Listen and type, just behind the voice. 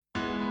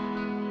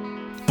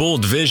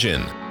Bold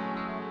vision,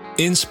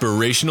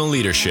 inspirational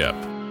leadership,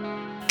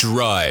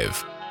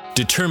 drive,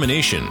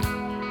 determination,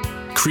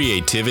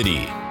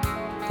 creativity.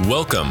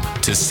 Welcome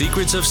to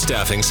Secrets of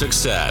Staffing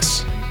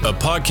Success, a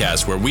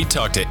podcast where we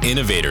talk to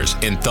innovators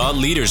and thought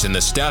leaders in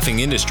the staffing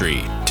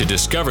industry to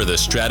discover the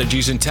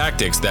strategies and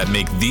tactics that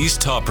make these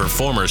top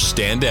performers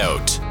stand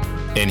out.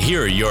 And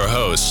here are your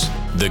hosts,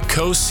 the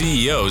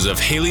co-CEOs of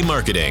Haley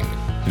Marketing,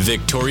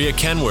 Victoria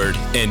Kenward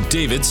and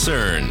David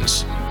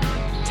Cerns.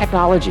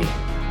 Technology.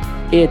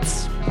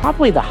 It's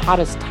probably the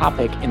hottest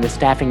topic in the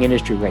staffing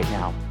industry right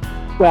now.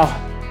 Well,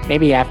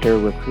 maybe after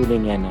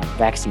recruiting and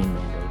vaccine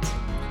mandates.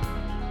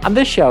 On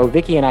this show,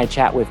 Vicki and I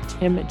chat with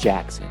Tim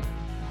Jackson,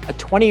 a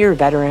 20-year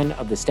veteran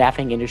of the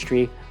staffing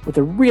industry with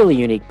a really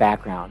unique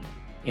background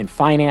in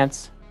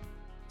finance,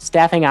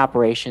 staffing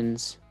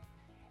operations,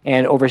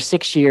 and over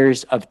 6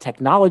 years of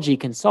technology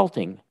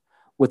consulting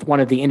with one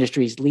of the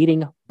industry's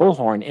leading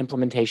bullhorn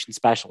implementation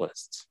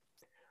specialists.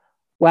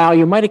 While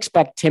you might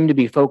expect Tim to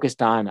be focused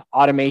on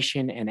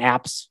automation and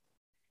apps,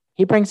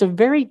 he brings a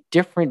very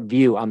different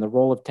view on the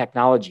role of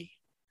technology,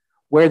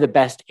 where the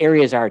best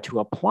areas are to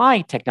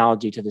apply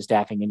technology to the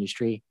staffing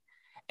industry,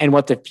 and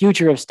what the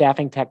future of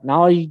staffing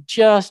technology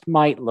just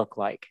might look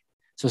like.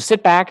 So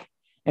sit back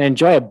and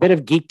enjoy a bit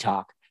of geek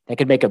talk that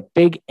could make a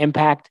big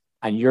impact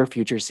on your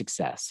future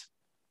success.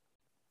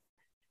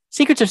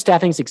 Secrets of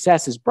Staffing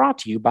Success is brought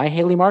to you by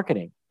Haley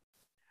Marketing.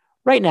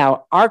 Right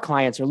now, our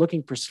clients are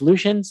looking for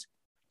solutions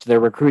to their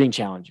recruiting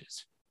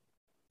challenges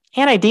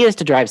and ideas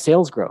to drive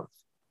sales growth.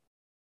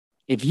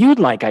 If you'd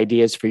like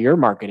ideas for your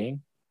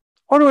marketing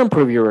or to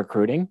improve your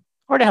recruiting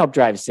or to help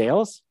drive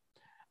sales,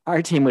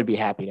 our team would be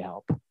happy to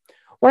help.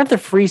 One of the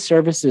free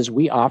services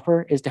we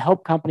offer is to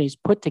help companies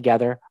put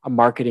together a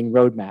marketing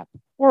roadmap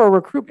or a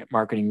recruitment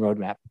marketing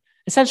roadmap.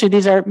 Essentially,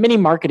 these are mini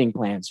marketing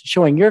plans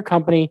showing your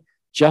company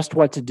just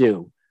what to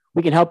do.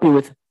 We can help you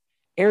with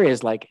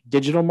areas like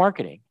digital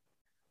marketing,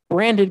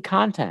 branded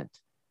content,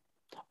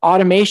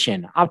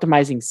 automation,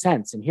 optimizing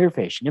Sense and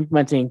Herefish, and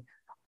implementing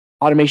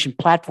automation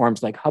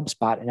platforms like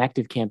HubSpot and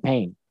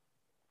ActiveCampaign,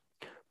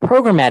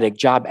 programmatic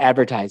job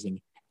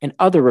advertising, and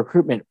other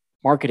recruitment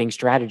marketing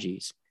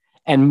strategies,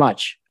 and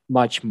much,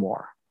 much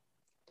more.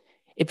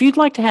 If you'd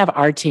like to have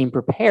our team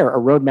prepare a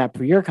roadmap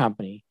for your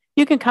company,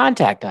 you can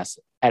contact us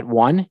at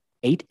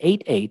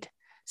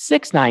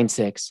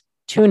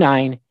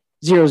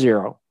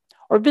 1-888-696-2900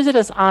 or visit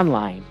us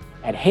online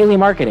at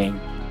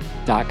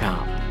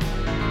haleymarketing.com.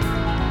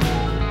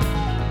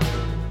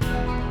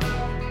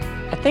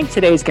 I think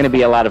today's going to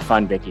be a lot of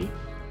fun, Vicki.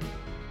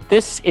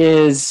 This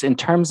is, in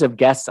terms of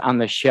guests on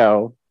the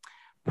show,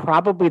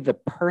 probably the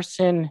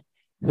person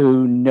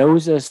who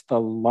knows us the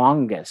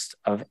longest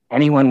of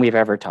anyone we've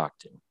ever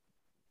talked to.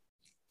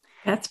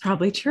 That's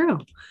probably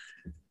true.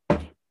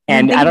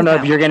 And I don't know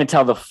if you're going to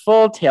tell the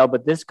full tale,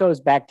 but this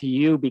goes back to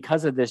you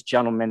because of this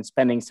gentleman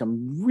spending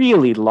some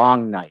really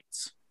long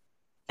nights.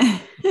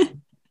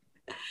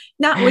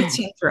 Not with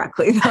Tim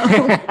directly,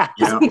 though.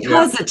 Just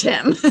because of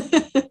Tim.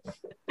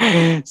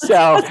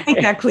 So let's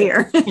make that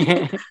clear.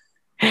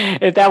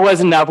 If that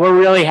wasn't enough, we're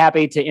really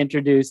happy to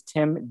introduce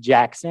Tim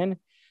Jackson,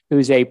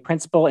 who's a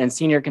principal and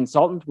senior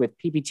consultant with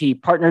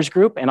PPT Partners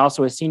Group and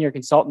also a senior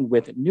consultant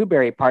with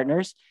Newberry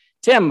Partners.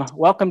 Tim,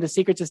 welcome to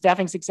Secrets of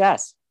Staffing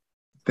Success.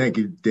 Thank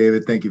you,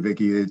 David. Thank you,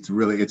 Vicki.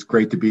 It's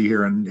great to be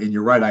here. And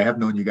you're right. I have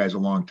known you guys a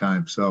long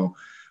time. So,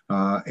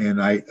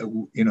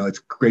 it's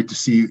great to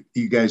see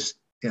you guys,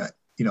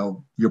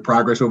 your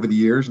progress over the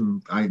years.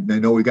 And I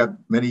know we got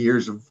many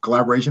years of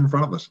collaboration in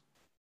front of us.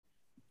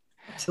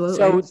 Absolutely.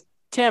 So,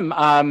 Tim,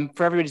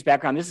 for everybody's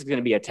background, this is going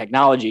to be a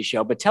technology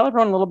show, but tell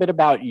everyone a little bit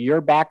about your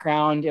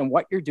background and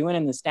what you're doing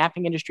in the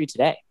staffing industry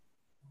today.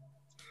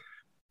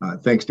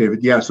 Thanks,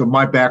 David. Yeah, so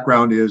my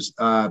background is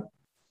I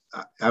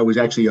was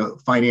actually a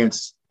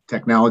finance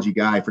technology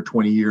guy for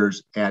 20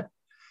 years at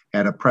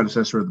a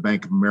predecessor of the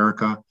Bank of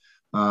America.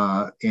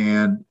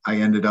 And I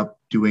ended up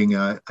doing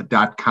a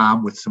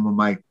 .com with some of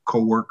my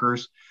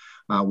coworkers,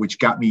 which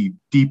got me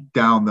deep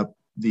down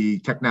the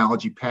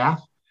technology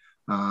path.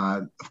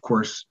 Of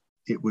course,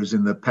 it was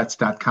in the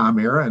pets.com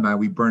era, and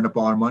we burned up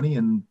all our money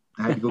and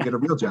I had to go get a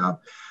real job.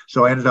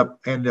 So I ended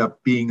up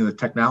being a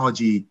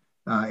technology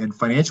and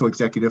financial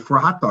executive for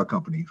a hot dog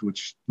company,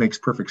 which makes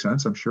perfect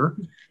sense, I'm sure.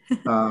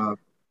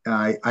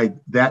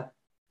 That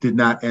did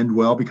not end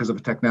well because of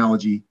a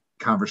technology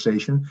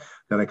conversation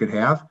that I could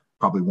have.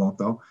 Probably won't,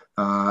 though.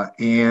 I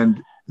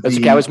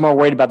was more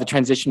worried about the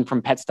transition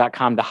from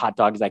pets.com to hot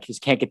dogs. I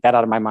just can't get that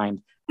out of my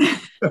mind.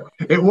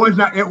 It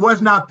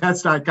was not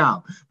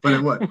pets.com, but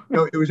it was.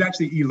 It was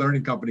actually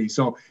e-learning company.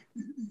 So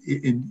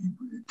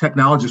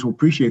technologists will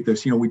appreciate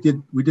this. We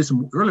did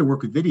some early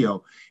work with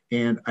video,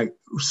 and I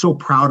was so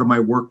proud of my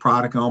work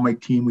product and all my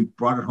team. We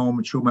brought it home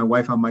and showed my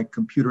wife on my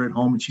computer at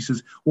home, and she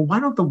says, "Well,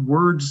 why don't the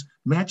words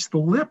match the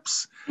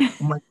lips?"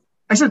 I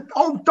said,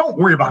 "Oh, don't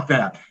worry about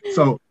that."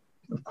 So,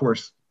 of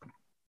course,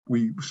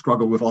 we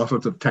struggled with all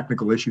sorts of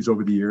technical issues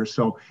over the years.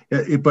 So,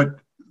 but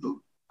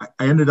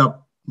I ended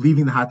up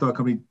leaving the hot dog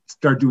company,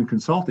 started doing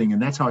consulting,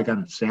 and that's how I got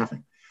into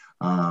staffing.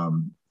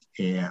 And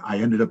I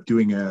ended up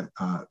doing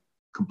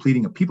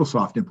completing a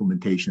PeopleSoft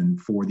implementation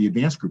for the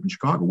Advanced Group in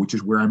Chicago, which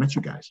is where I met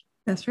you guys.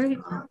 That's right.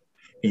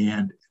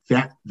 And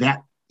that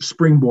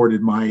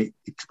springboarded my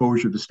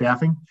exposure to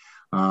staffing.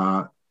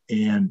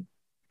 And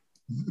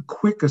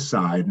quick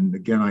aside, and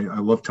again, I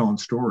love telling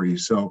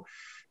stories. So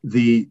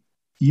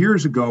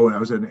years ago, I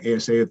was at an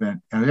ASA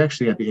event, and I was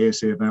actually at the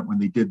ASA event when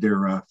they did their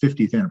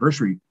 50th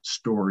anniversary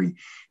story,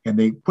 and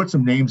they put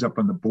some names up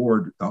on the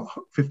board,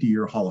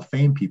 50-year Hall of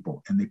Fame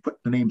people, and they put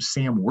the name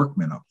Sam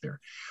Workman up there.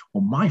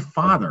 Well, my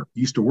father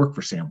used to work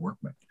for Sam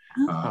Workman.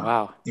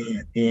 Wow.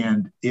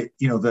 And it,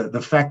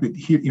 the fact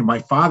that my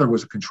father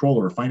was a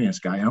controller, a finance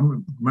guy. I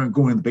remember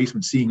going in the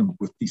basement, seeing him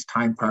with these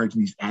time cards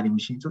and these adding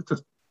machines. It's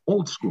just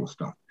old school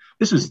stuff.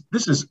 This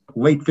is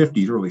late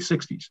 50s, early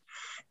 60s.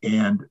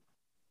 And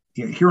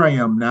here I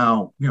am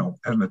now, as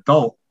an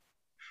adult,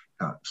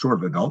 sort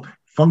of adult,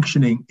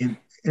 functioning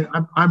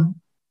I'm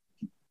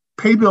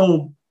pay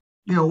bill,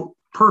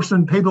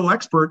 pay bill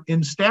expert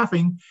in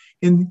staffing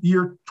in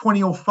year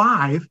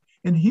 2005.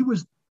 And he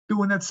was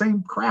doing that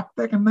same crap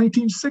back in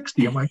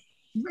 1960. I'm like,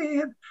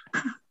 man,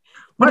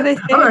 what do they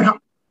say?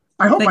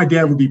 I hope my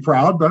dad would be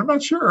proud, but I'm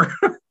not sure.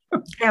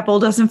 Apple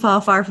doesn't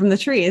fall far from the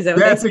tree. Is that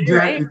what That's they say,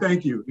 exactly. Right?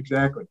 Thank you.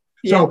 Exactly.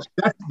 Yeah.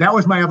 So that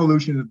was my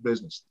evolution of the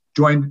business.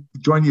 Joined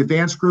the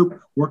Advanced Group,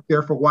 worked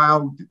there for a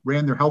while,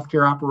 ran their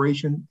healthcare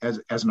operation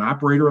as an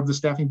operator of the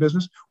staffing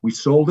business. We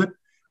sold it.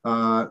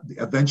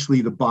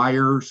 Eventually, the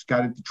buyers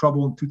got into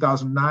trouble in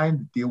 2009.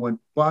 The deal went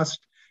bust.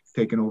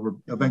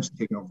 Eventually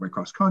taken over by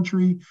Cross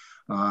Country.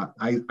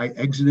 I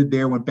exited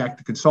there, went back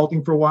to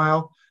consulting for a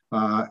while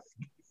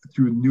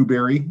through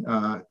Newberry,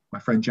 my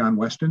friend John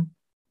Weston,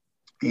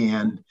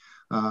 and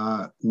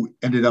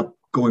ended up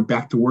going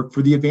back to work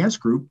for the Advanced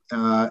Group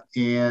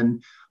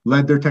and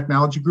led their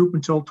technology group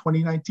until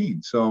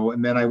 2019. So,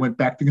 and then I went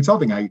back to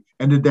consulting. I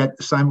ended that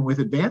assignment with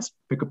Advanced,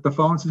 pick up the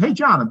phone and said, "Hey,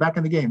 John, I'm back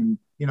in the game." And,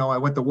 I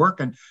went to work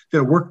and did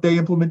a Workday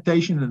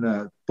implementation and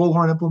a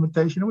Bullhorn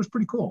implementation. It was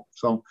pretty cool.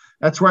 So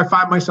that's where I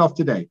find myself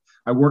today.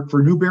 I work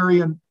for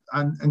Newberry on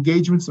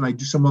engagements, and I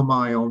do some of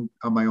my own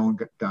on my own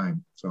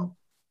dime. So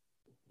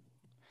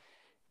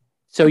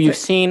you've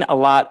seen a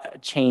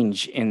lot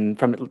change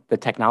from the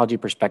technology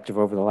perspective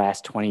over the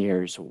last 20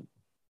 years.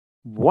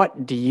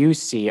 What do you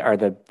see are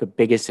the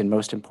biggest and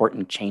most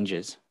important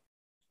changes?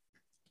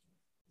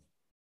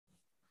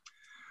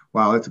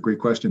 Wow, that's a great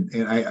question.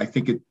 And I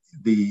think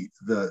the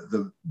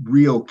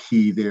real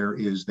key there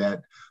is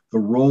that the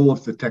role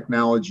of the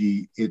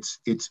technology, it's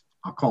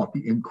I'll call it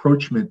the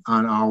encroachment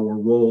on our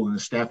role in the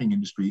staffing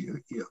industry.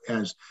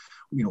 As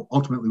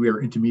ultimately we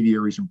are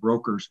intermediaries and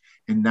brokers,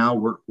 and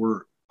now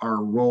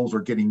our roles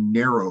are getting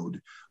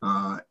narrowed.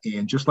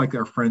 And just like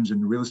our friends in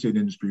the real estate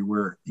industry,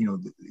 where,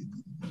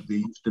 there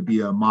used to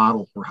be a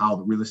model for how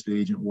the real estate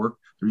agent worked.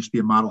 There used to be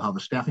a model how the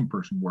staffing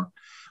person worked.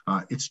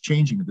 It's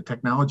changing. The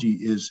technology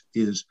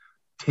is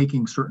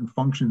taking certain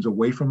functions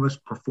away from us,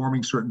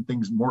 performing certain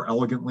things more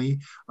elegantly.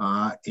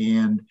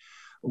 And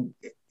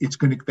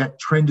that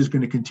trend is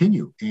going to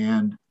continue.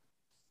 And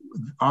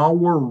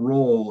our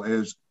role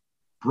as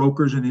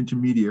brokers and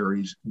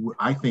intermediaries,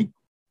 I think,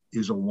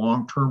 is a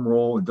long-term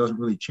role and doesn't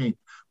really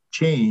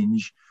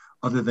change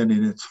other than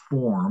in its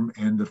form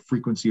and the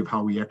frequency of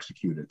how we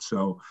execute it.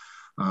 So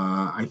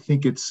I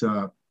think it's,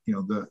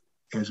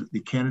 as the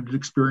candidate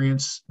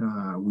experience,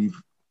 we've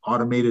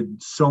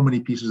automated so many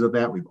pieces of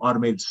that. We've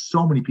automated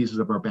so many pieces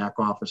of our back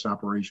office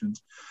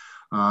operations.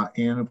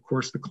 And of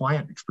course, the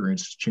client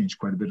experience has changed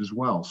quite a bit as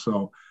well.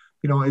 So,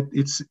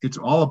 it's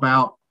all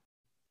about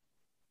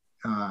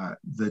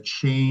the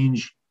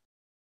change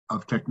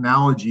of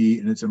technology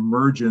and its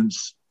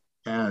emergence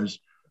as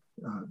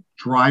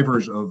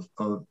drivers of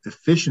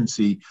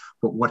efficiency.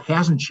 But what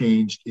hasn't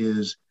changed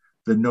is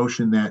the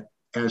notion that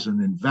as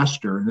an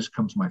investor, and this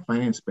comes from my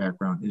finance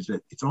background, is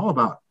that it's all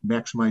about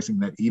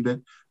maximizing that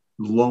EBIT,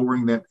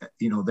 lowering that,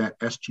 that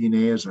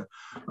SG&A as a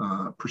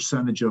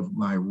percentage of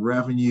my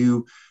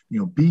revenue,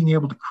 being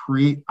able to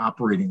create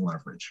operating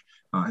leverage.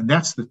 And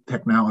that's the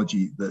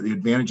technology. The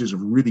advantages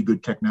of really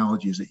good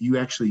technology is that you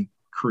actually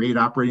create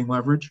operating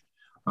leverage,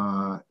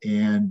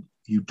 and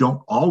you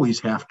don't always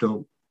have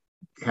to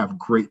have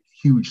great,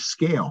 huge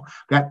scale.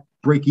 That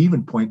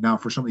break-even point now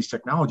for some of these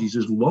technologies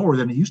is lower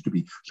than it used to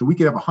be. So we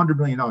could have a $100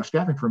 million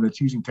staffing firm that's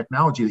using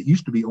technology that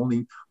used to be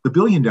only the $1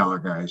 billion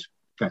guys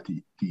got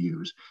to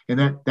use.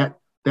 And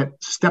that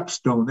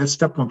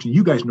step function,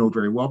 you guys know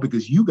very well,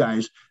 because you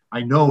guys,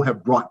 I know,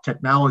 have brought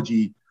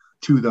technology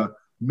to the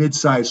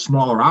mid-sized,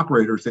 smaller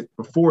operators that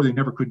before they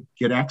never could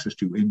get access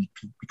to. And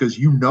because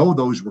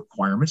those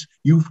requirements,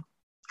 you've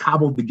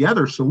cobbled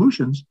together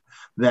solutions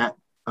that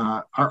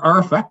are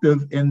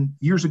effective, and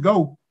years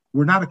ago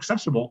were not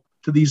accessible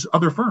to these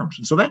other firms.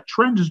 And so that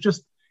trend is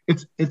just,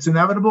 it's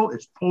inevitable.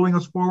 It's pulling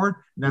us forward,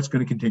 and that's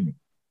going to continue.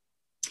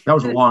 That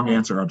was a long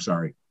answer. I'm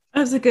sorry. That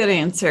was a good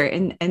answer.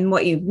 And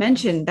what you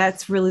mentioned,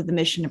 that's really the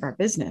mission of our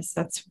business.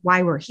 That's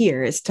why we're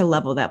here, is to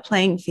level that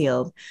playing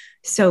field.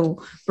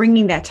 So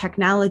bringing that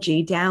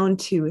technology down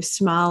to a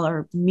small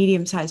or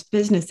medium-sized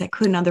business that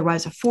couldn't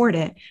otherwise afford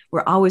it,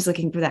 we're always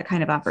looking for that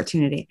kind of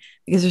opportunity,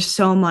 because there's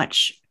so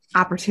much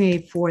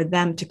opportunity for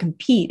them to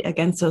compete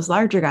against those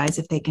larger guys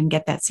if they can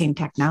get that same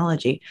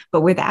technology.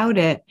 But without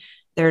it,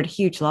 they're at a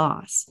huge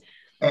loss.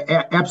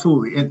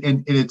 Absolutely.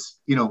 And it's,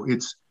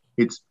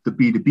 it's the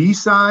B2B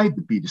side,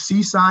 the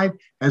B2C side,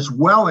 as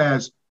well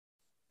as,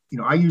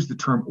 I use the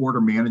term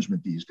order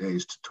management these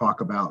days to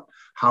talk about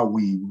how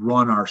we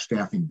run our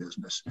staffing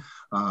business.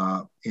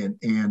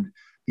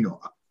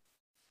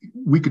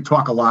 We could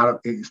talk a lot of,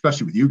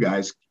 especially with you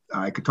guys,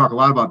 I could talk a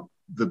lot about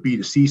the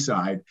B2C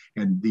side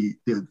and the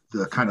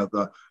kind of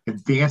the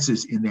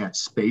advances in that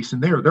space.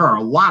 And there are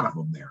a lot of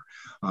them there.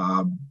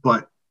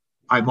 But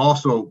I'm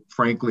also,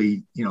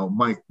 frankly,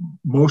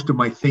 most of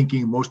my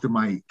thinking, most of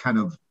my kind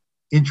of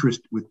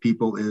interest with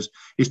people is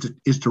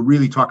to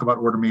really talk about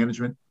order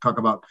management, talk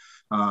about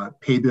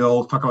pay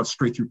bill, talk about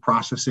straight through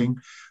processing,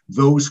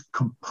 those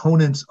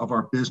components of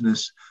our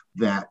business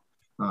that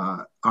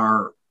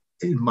are,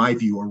 in my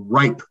view, are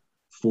ripe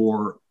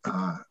for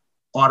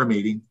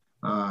automating.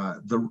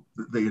 The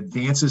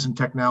advances in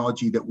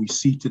technology that we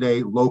see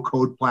today, low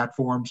code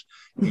platforms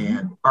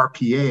and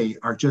RPA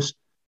are just,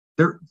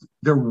 they're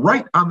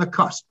right on the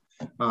cusp.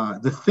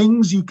 The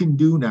things you can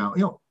do now,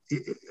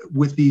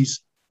 with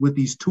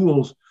these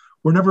tools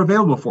were never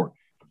available before.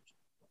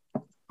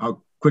 A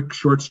quick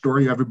short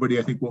story, everybody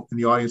I think in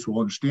the audience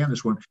will understand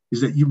this one, is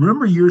that you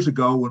remember years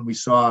ago when we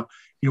saw,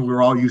 we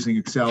were all using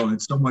Excel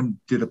and someone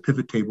did a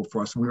pivot table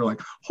for us and we were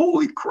like,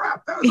 holy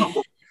crap, that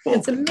is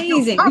it's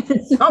amazing.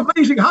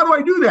 Amazing. How do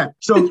I do that?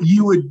 So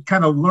you would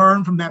kind of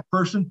learn from that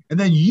person, and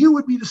then you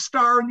would be the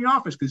star in the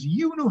office because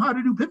you knew how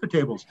to do pivot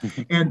tables.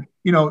 And,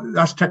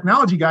 us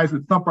technology guys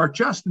would thump our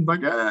chest and like,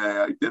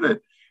 I did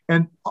it.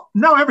 And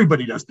now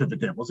everybody does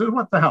pivot tables.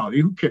 What the hell?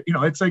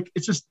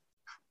 It's just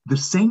the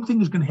same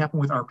thing is going to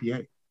happen with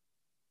RPA.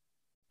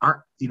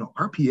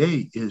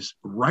 RPA is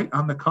right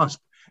on the cusp.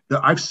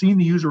 I've seen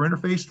the user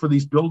interface for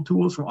these build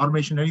tools from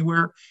Automation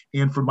Anywhere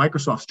and for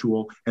Microsoft's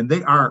tool, and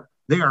they are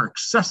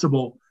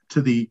accessible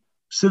to the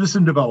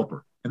citizen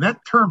developer. And that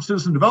term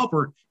citizen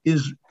developer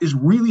is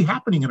really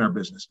happening in our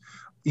business.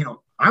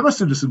 I'm a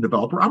citizen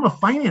developer. I'm a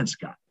finance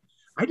guy.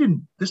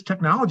 This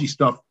technology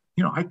stuff,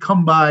 I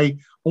come by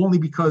only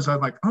because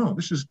I'm like,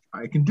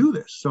 I can do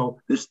this. So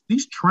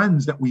these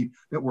trends that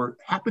were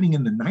happening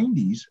in the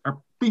 90s are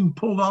being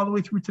pulled all the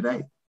way through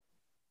today.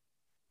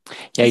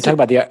 Yeah, you talk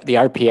about the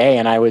RPA,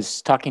 and I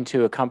was talking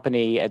to a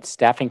company at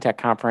Staffing Tech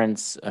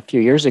Conference a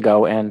few years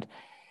ago, and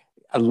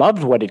I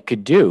loved what it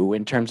could do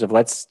in terms of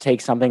let's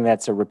take something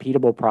that's a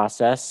repeatable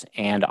process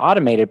and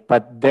automate it,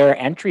 but their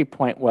entry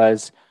point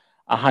was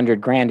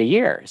 $100,000 a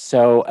year.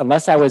 So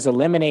unless I was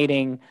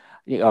eliminating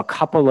a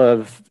couple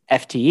of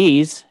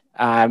FTEs,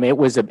 it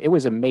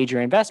was a major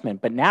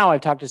investment. But now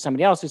I've talked to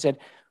somebody else who said,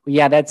 well,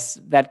 yeah,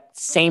 that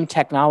same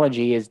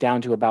technology is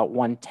down to about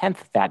 1/10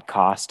 that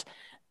cost,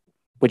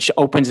 which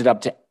opens it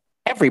up to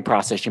every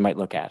process you might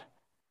look at.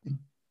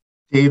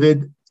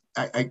 David,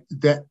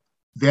 that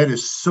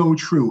is so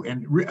true.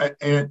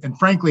 And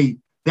frankly,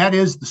 that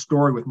is the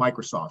story with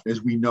Microsoft,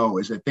 as we know,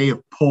 is that they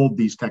have pulled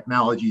these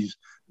technologies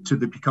to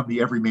become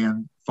the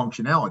everyman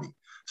functionality.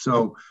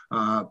 So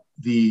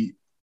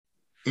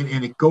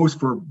and it goes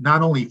for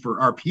not only for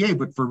RPA,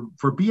 but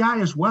for BI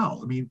as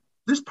well. I mean,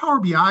 this Power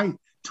BI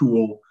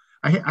tool,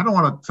 I don't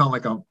want to sound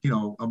like a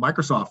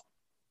Microsoft,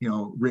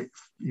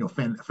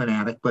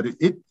 fanatic, but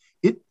it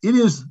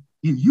is,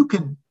 you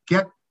can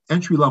get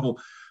entry level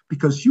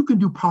because you can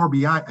do Power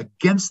BI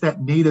against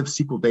that native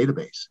SQL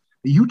database.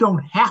 You don't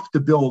have to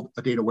build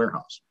a data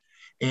warehouse.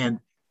 And,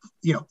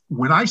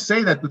 when I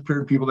say that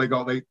to people, they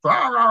go,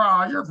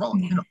 you're full.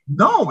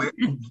 No,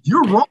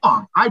 you're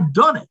wrong. I've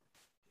done it.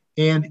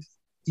 And,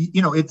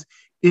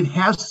 it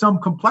has some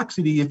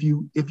complexity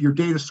if your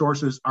data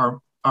sources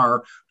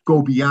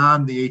go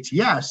beyond the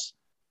ATS,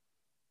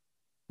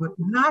 but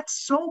not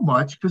so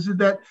much because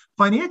that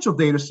financial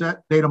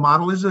data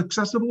model is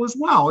accessible as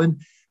well.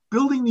 And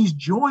building these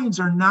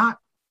joins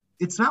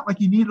it's not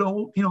like you need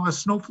a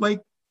snowflake,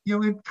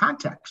 in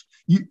context.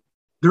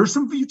 There's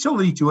some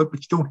utility to it, but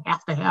you don't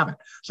have to have it.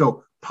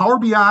 So Power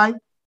BI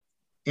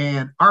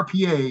and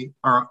RPA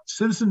are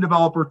citizen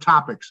developer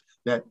topics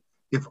that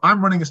if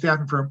I'm running a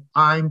staffing firm,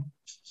 I'm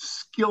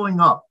skilling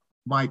up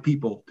my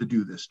people to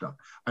do this stuff.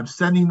 I'm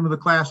sending them to the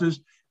classes.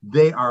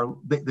 They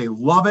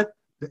love it.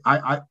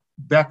 I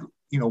back,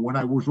 when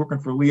I was working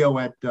for Leo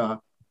at the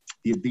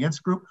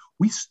advanced group,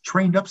 we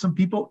trained up some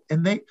people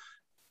and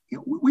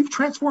we've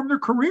transformed their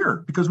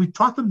career because we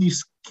taught them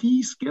these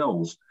key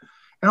skills.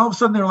 And all of a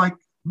sudden they're like,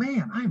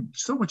 man, I'm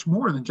so much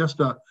more than just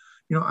an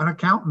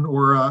accountant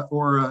or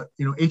a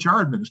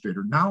HR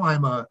administrator. Now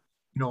I'm a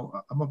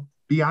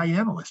BI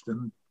analyst,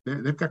 and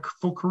they've got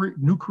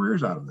new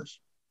careers out of this.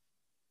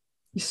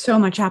 There's so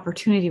much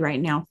opportunity right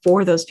now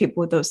for those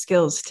people with those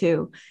skills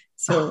too.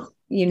 So,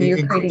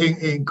 you're creating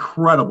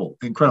incredible.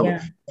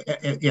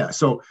 Yeah.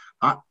 So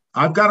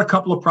I've got a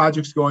couple of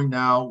projects going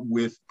now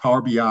with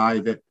Power BI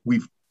that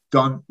we've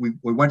done. We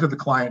went to the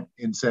client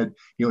and said,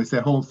 it's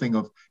that whole thing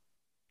of,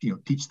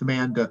 teach the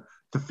man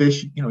to the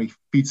fish, he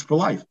feeds for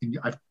life. And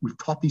we've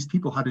taught these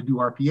people how to do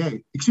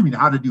RPA,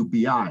 how to do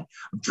BI.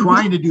 I'm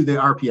trying to do the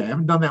RPA. I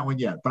haven't done that one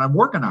yet, but I'm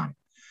working on it.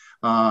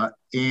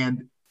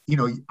 And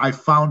I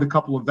found a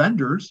couple of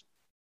vendors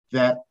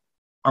that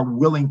are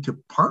willing to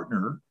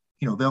partner.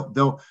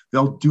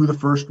 They'll do the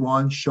first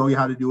one, show you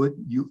how to do it.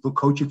 They'll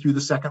coach you through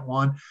the second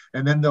one,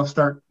 and then they'll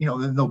start.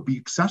 Then they'll be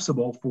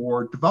accessible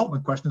for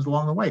development questions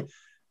along the way.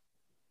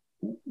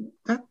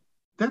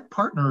 That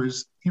partner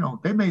is,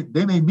 they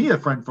made me a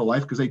friend for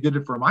life because they did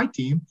it for my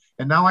team,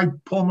 and now I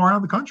pull them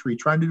around the country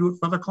trying to do it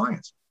for other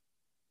clients.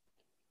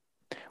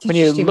 When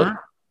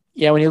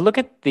you look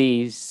at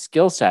the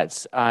skill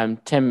sets,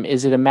 Tim,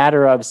 is it a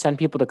matter of send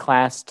people to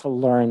class to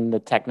learn the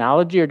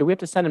technology, or do we have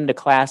to send them to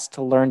class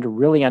to learn to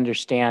really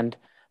understand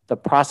the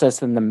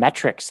process and the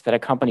metrics that a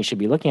company should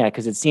be looking at?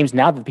 Because it seems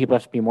now that people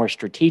have to be more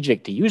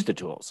strategic to use the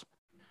tools.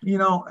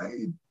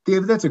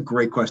 David, that's a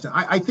great question.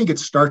 I think it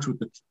starts with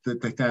the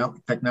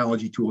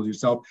technology tools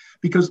yourself,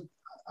 because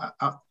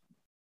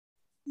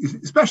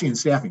especially in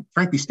staffing,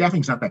 frankly,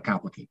 staffing is not that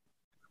complicated.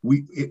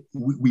 We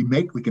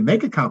can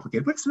make it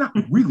complicated, but it's not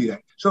really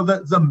that. So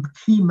the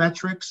key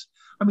metrics,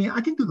 I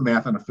can do the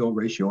math on a fill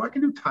ratio. I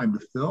can do time to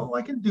fill.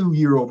 I can do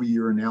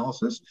year-over-year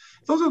analysis.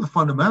 Those are the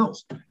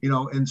fundamentals,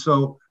 and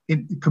so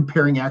in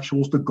comparing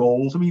actuals to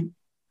goals,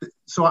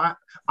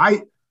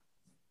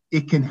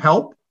 it can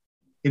help.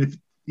 And if,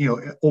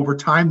 over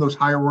time, those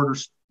higher order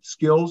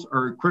skills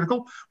are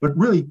critical, but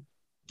really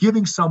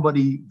giving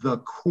somebody the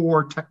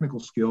core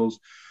technical skills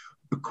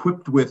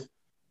equipped with,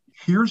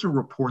 here's a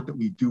report that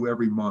we do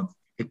every month.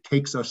 It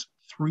takes us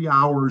 3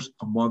 hours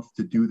a month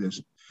to do this.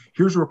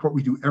 Here's a report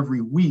we do every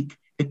week.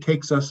 It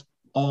takes us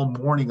all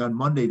morning on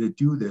Monday to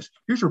do this.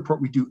 Here's a report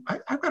we do.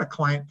 I've got a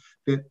client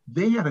that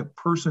they had a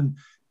person,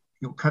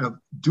 kind of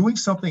doing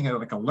something at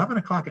like 11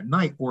 o'clock at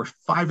night or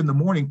 5 in the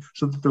morning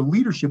so that their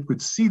leadership could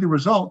see the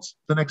results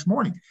the next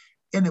morning.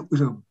 And it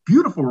was a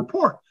beautiful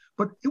report,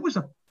 but it was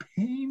a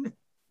pain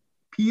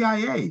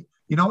PIA.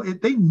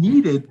 They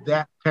needed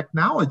that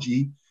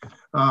technology.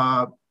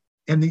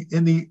 And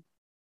the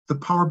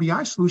Power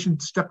BI solution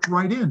stepped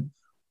right in,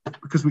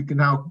 because we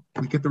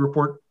get the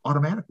report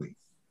automatically.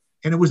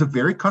 And it was a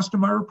very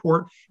customized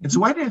report. And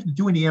so I didn't have to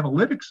do any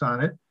analytics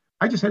on it.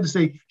 I just had to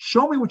say,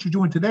 show me what you're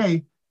doing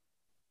today.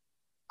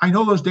 I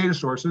know those data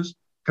sources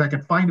because I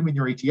can find them in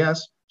your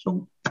ATS.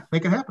 So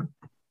make it happen.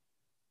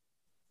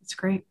 That's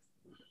great.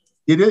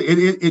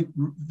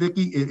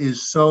 Vicki, it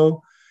is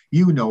so,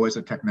 as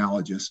a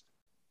technologist,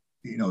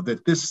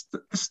 that this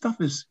stuff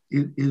is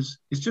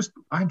just,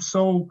 I'm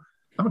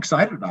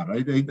excited about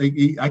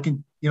it. I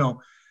can,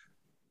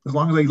 as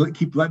long as they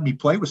keep letting me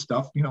play with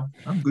stuff,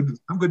 I'm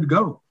good to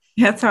go.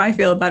 That's how I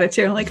feel about it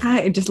too. I'm like,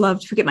 I just love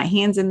to get my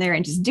hands in there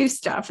and just do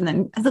stuff. And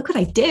then look what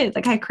I did.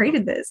 Like, I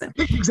created this.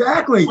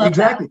 Exactly.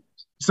 That.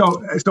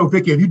 So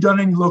Vicki, have you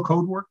done any low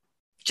code work?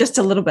 Just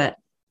a little bit.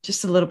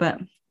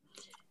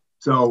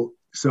 So,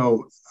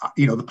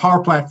 the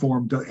Power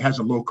Platform has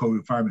a low code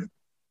environment.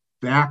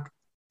 Back,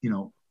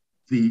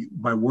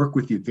 my work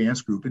with the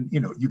Advanced Group, and,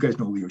 you guys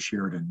know Leo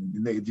Sheridan,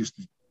 and they just,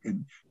 a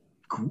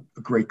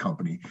great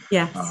company.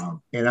 Yes.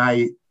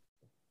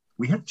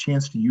 We had a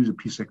chance to use a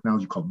piece of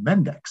technology called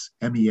Mendix,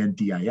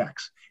 MENDIX.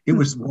 It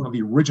was one of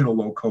the original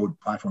low-code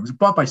platforms.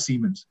 Bought by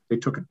Siemens. They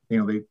took it.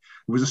 It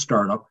was a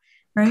startup.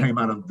 Right. Came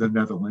out of the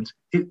Netherlands.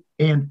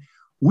 And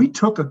we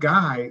took a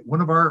guy,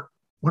 one of our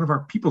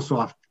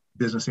PeopleSoft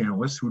business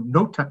analysts who had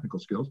no technical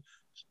skills.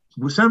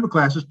 We sent him to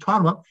classes, taught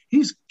him up.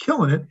 He's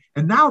killing it.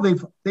 And now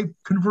they've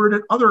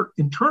converted other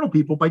internal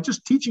people by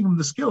just teaching them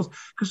the skills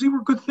because they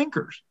were good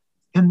thinkers.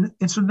 And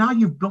so now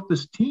you've built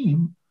this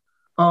team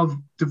of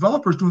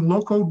developers doing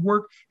low code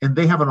work, and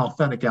they have an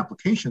authentic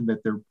application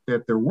that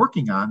they're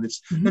working on.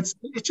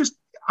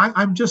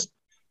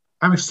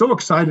 I'm so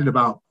excited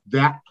about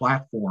that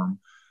platform.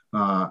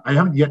 I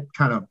haven't yet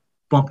kind of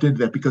bumped into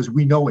that because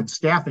we know in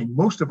staffing,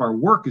 most of our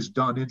work is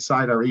done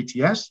inside our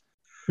ATS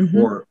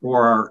or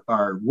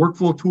our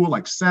workflow tool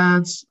like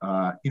Sense,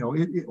 or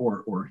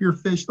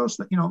Herefish. Those,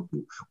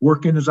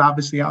 Workin is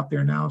obviously out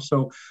there now.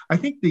 So I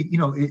think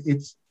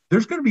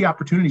there's going to be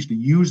opportunities to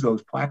use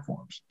those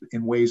platforms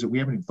in ways that we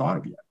haven't even thought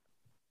of yet.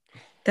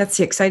 That's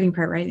the exciting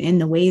part, right? In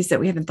the ways that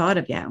we haven't thought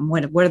of yet. And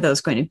what are those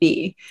going to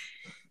be?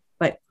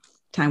 But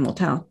time will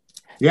tell.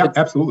 Yeah,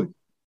 absolutely.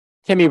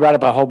 Tim, you brought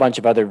up a whole bunch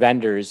of other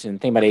vendors and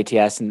think about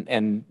ATS,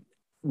 and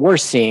we're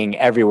seeing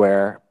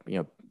everywhere,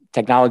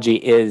 technology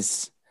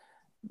is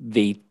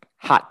the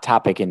hot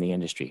topic in the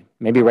industry,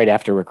 maybe right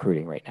after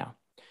recruiting right now.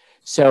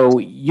 So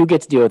you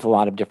get to deal with a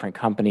lot of different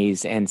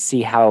companies and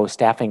see how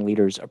staffing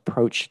leaders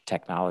approach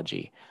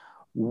technology.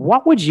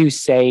 What would you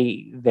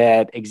say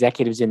that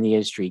executives in the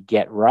industry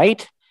get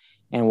right,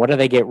 and what do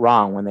they get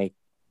wrong when they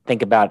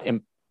think about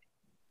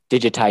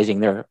digitizing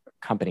their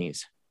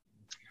companies?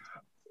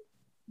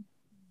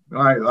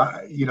 All right,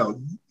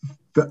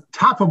 the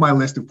top of my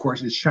list, of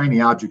course, is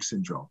shiny object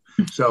syndrome.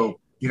 So,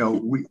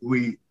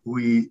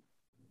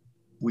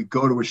 we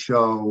go to a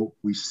show,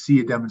 we see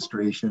a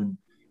demonstration,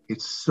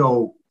 it's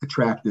so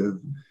attractive.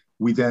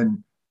 We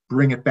then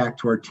bring it back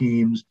to our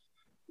teams.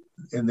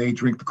 and they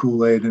drink the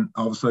Kool-Aid, and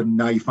all of a sudden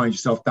now you find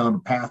yourself down a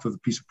path with a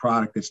piece of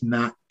product that's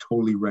not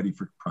totally ready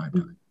for prime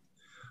time.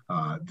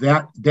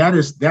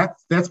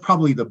 That's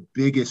probably the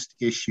biggest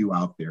issue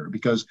out there,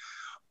 because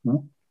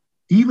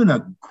even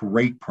a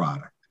great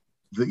product,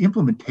 the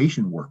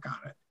implementation work on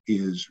it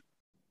is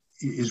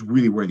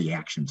really where the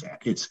action's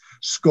at. It's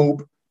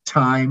scope,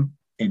 time,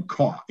 and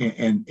cost,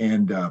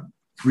 and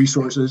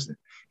resources,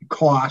 and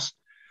cost.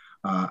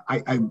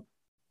 I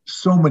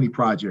so many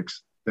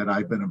projects that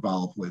I've been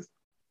involved with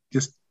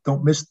just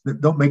don't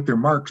make their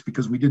marks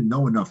because we didn't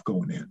know enough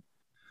going in.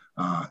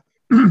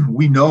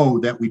 We know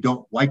that we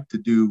don't like to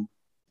do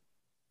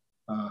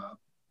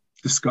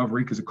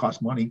discovery because it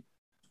costs money.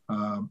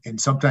 And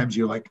sometimes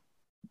you're like,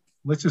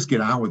 let's just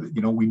get on with it.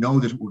 We know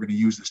that we're going to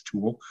use this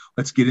tool.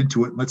 Let's get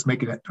into it. And let's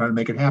try to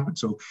make it happen.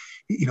 So,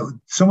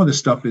 some of this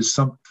stuff is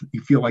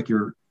you feel like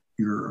you're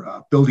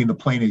building the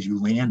plane as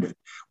you land it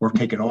or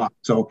take it off.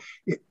 So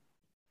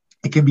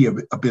it can be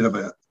a bit of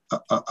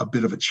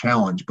a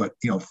challenge, but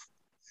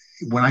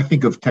when I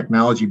think of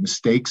technology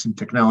mistakes and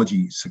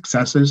technology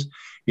successes,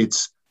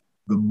 it's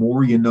the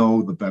more you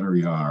know, the better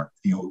you are.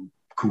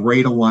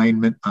 Great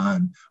alignment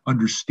on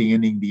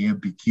understanding the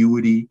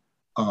ambiguity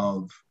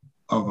of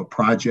a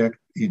project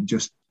in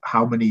just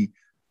how many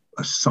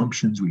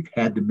assumptions we've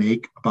had to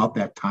make about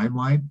that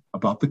timeline,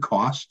 about the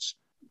costs,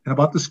 and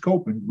about the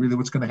scope, and really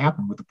what's going to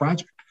happen with the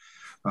project.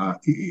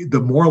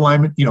 The more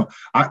alignment,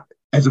 I,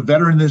 as a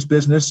veteran in this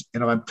business,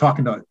 and I'm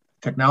talking to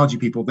technology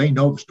people, they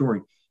know the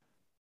story.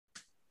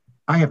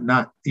 I have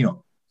not,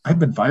 I've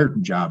been fired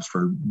from jobs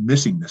for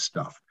missing this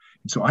stuff.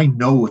 And so I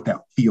know what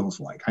that feels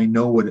like. I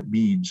know what it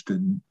means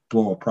to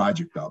blow a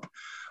project up.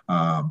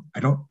 I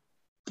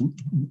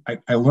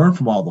learn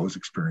from all those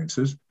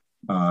experiences.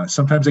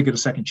 Sometimes I get a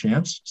second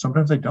chance.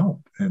 Sometimes I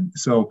don't. And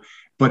so,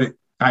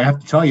 I have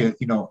to tell you,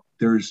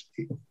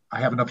 I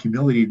have enough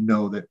humility to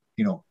know that,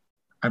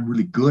 I'm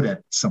really good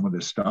at some of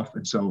this stuff.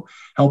 And so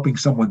helping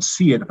someone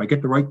see it, if I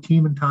get the right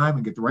team and time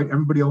and get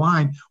everybody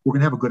aligned, we're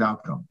going to have a good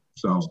outcome.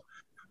 So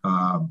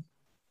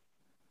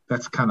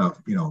that's kind of,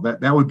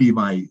 that would be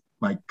my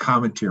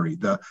commentary.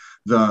 The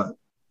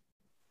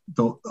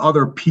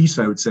other piece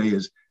I would say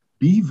is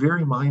be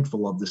very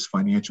mindful of this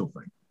financial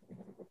thing.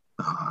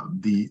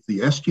 The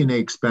SG&A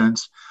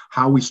expense,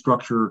 how we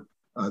structure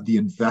the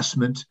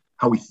investment,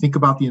 how we think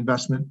about the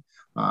investment.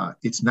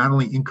 It's not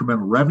only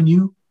incremental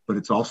revenue, but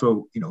it's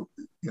also,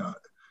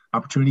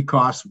 opportunity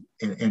costs.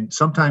 And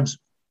sometimes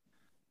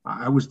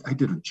I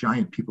did a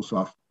giant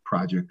PeopleSoft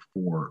project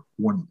for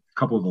a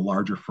couple of the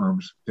larger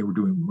firms. They were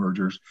doing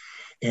mergers,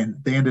 and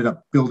they ended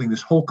up building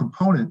this whole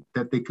component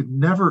that they could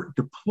never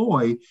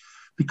deploy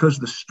because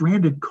the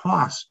stranded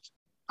cost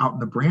out in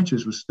the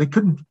branches was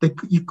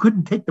you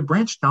couldn't take the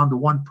branch down to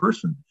one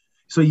person.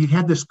 So you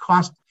had this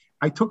cost.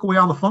 I took away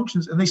all the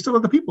functions, and they still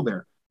have the people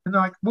there. And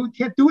they're like, well, we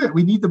can't do it.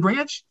 We need the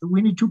branch.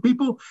 We need 2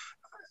 people.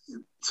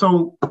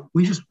 So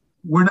we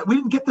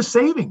didn't get the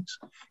savings.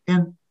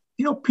 And,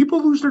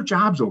 people lose their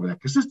jobs over that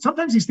because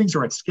sometimes these things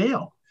are at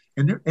scale,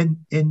 and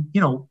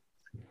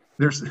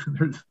there's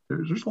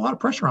a lot of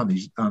pressure on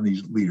these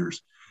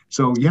leaders.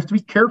 So you have to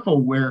be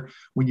careful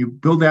when you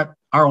build that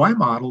ROI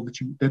model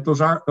that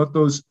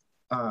those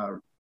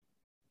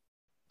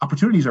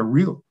opportunities are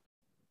real.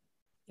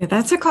 Yeah,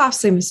 that's a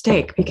costly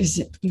mistake because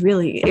it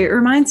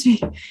reminds me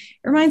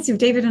of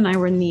David and I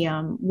were in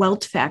the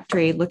Welt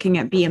factory looking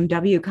at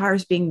BMW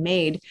cars being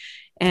made.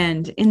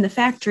 And in the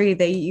factory,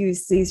 they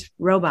use these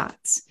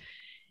robots.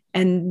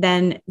 And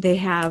then they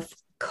have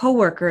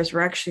coworkers who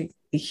are actually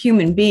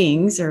human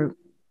beings, or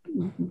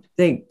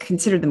they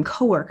consider them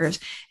coworkers.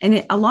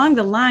 And along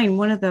the line,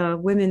 one of the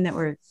women that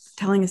were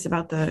telling us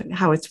about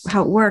how it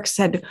works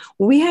said,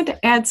 well, we had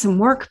to add some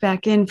work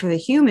back in for the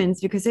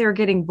humans because they were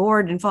getting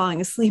bored and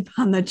falling asleep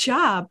on the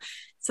job.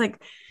 It's like,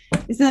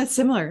 isn't that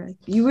similar?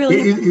 You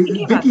really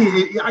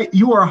Vicki,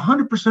 you are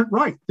 100%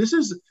 right. This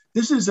is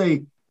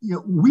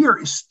we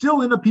are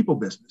still in a people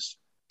business,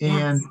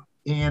 and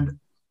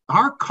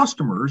our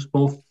customers,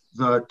 both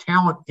the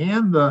talent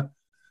and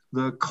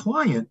the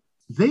client,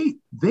 they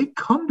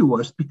come to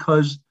us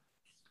because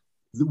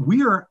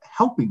we are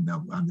helping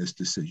them on this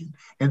decision.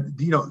 And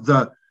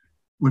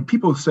when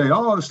people say,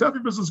 "Oh, the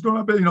staffing business is going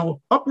to be,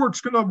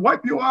 Upwork's going to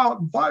wipe you out,"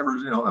 and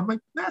Fiverr's, I'm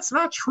like, that's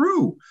not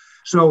true.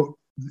 So,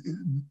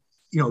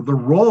 the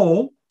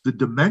role, the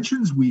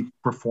dimensions we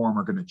perform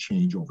are going to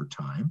change over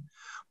time,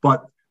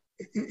 but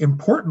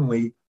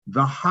importantly,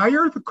 the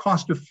higher the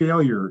cost of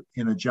failure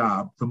in a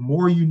job, the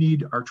more you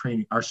need our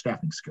training, our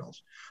staffing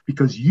skills,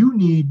 because you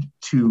need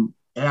to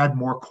add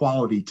more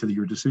quality to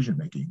your decision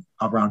making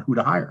around who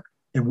to hire,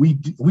 and we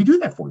do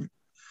that for you.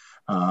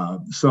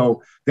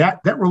 So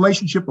that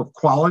relationship of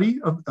quality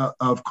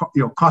of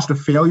cost of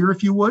failure,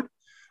 if you would,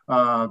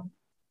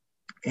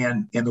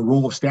 and the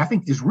role of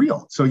staffing is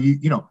real. So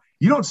you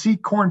don't see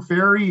Korn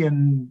Ferry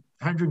and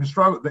Hendrick and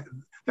Struggle.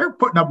 They're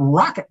putting up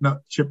rocket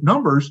ship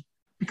numbers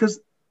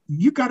because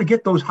you got to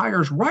get those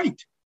hires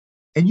right,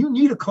 and you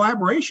need a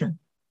collaboration.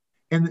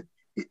 And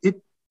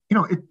it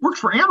works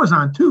for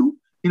Amazon too.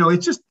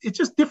 It's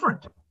just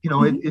different.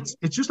 It's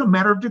just a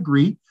matter of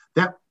degree.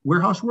 that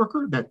warehouse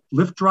worker, that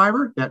Lyft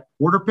driver, that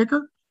order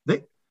picker,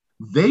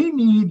 they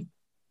need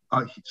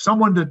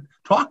someone to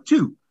talk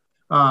to.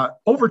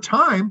 Over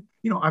time,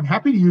 I'm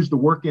happy to use the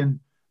Workin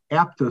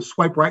app to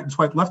swipe right and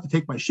swipe left to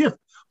take my shift,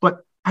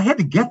 but I had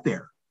to get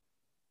there.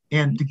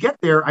 And to get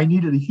there, I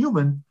needed a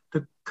human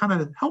to kind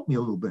of help me a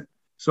little bit.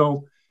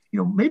 So,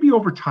 maybe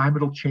over time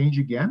it'll change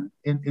again,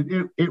 and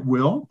it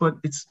will, but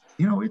it's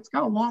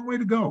got a long way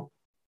to go.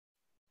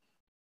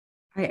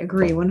 I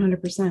agree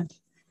 100%.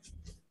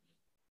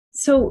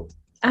 So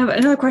I have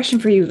another question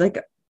for you. Like,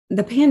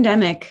 the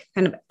pandemic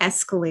kind of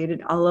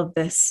escalated all of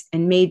this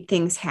and made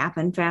things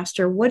happen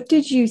faster. What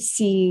did you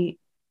see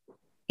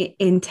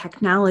in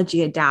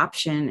technology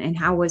adoption, and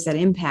how was that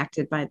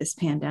impacted by this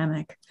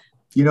pandemic?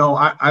 We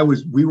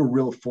were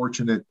real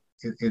fortunate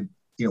in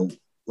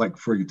like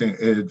for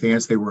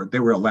Advance, they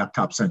were a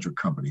laptop centric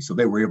company. So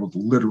they were able to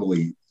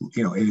literally,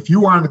 and if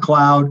you were on the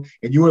cloud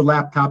and your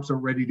laptops are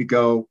ready to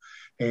go,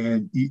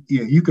 and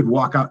you could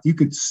walk out, you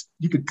could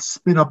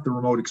spin up the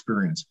remote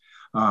experience.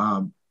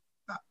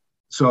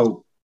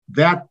 So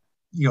that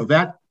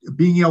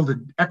being able to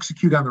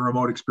execute on the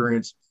remote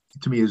experience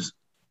to me is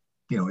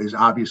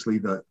obviously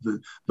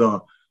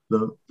the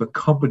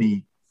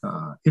company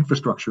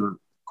infrastructure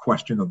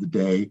question of the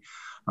day.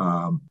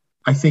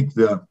 I think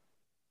the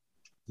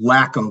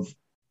lack of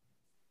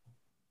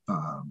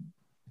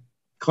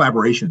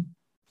collaboration,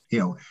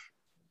 in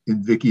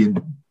Vicki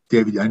and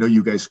David, I know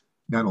you guys,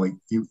 not only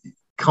you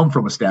come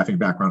from a staffing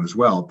background as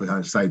well, but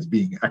besides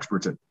being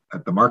experts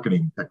at the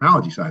marketing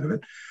technology side of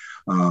it.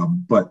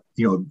 But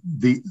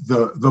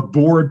the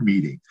board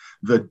meeting,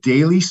 the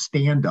daily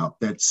stand up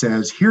that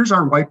says, here's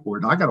our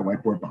whiteboard. I got a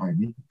whiteboard behind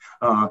me.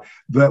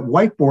 The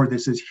whiteboard that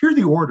says, here are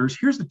the orders.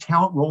 Here's the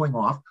talent rolling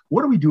off.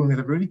 What are we doing with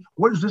everybody?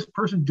 What is this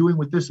person doing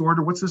with this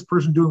order? What's this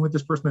person doing with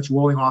this person that's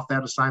rolling off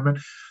that assignment?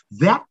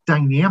 That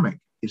dynamic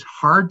is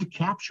hard to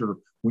capture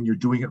when you're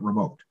doing it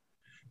remote.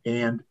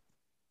 And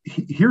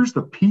here's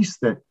the piece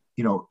that,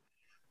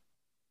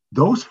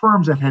 those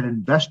firms that had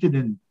invested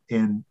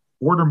in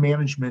order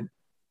management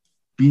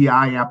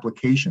BI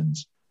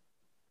applications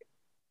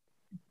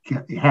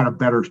had a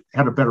better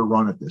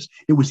run at this.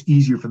 It was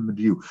easier for them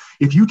to do.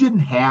 If you didn't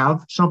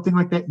have something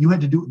like that, you had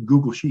to do it in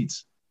Google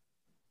Sheets.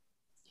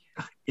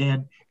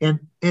 And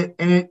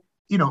it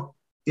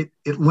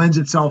lends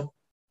itself,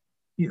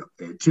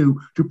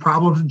 to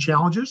problems and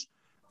challenges.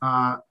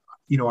 I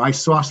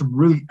saw some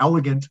really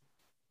elegant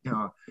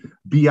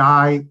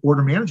BI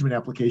order management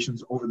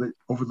applications over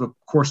the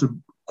course of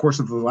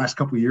the last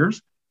couple of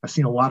years. I've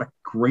seen a lot of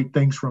great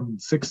things from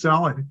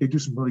Sixcel. I think they do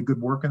some really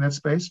good work in that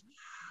space.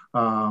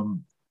 I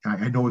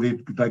know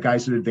the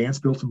guys at Advance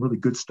built some really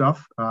good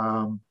stuff.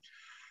 And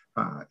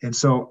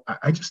so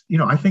I just,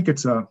 I think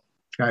it's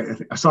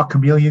I saw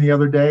Chameleon the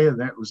other day, and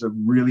that was a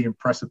really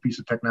impressive piece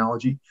of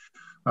technology.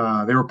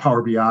 They were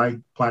Power BI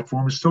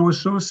platforms. So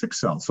is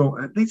Sixcel. So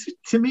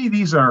to me,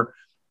 these are,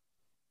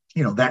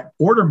 that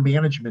order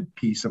management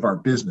piece of our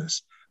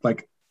business.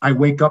 Like, I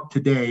wake up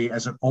today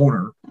as an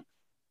owner,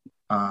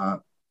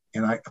 and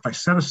if I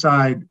set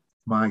aside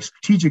my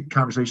strategic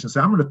conversation and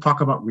say, I'm going to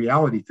talk about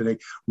reality today.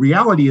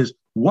 Reality is,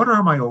 what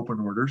are my open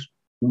orders?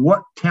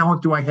 What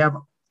talent do I have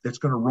that's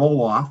going to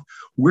roll off?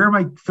 Where am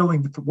I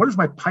filling? What does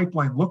my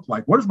pipeline look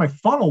like? What does my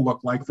funnel look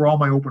like for all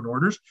my open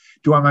orders?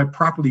 Am I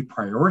properly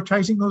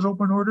prioritizing those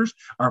open orders?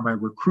 Are my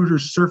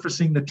recruiters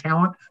surfacing the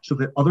talent so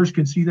that others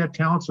can see that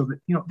talent? So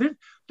that,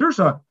 there's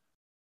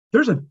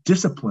a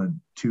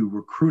discipline to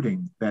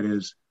recruiting that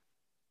is,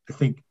 I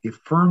think, if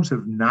firms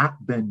have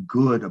not been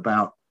good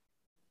about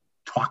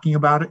talking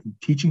about it and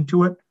teaching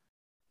to it,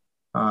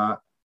 I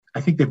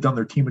think they've done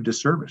their team a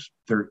disservice.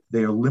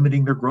 They are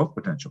limiting their growth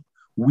potential.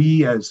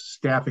 We as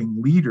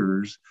staffing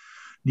leaders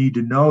need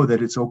to know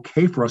that it's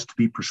okay for us to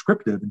be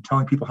prescriptive in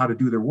telling people how to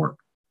do their work.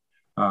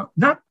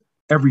 Not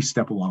every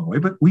step along the way,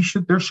 but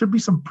there should be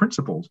some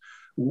principles.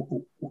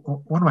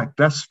 One of my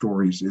best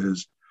stories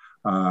is,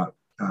 I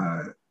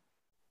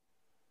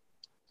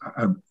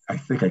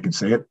think I can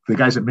say it. The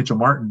guys at Mitchell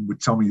Martin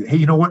would tell me, hey,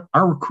 you know what?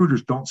 Our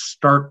recruiters don't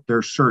start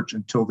their search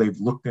until they've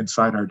looked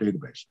inside our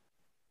database.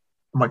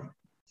 I'm like,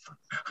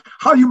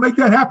 how do you make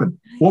that happen?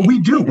 Well, we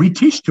do. We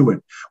teach to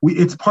it.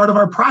 It's part of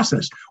our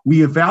process.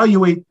 We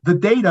evaluate the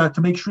data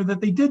to make sure that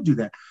they did do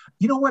that.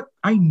 You know what?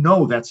 I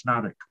know that's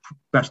not a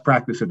best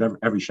practice at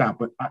every shop,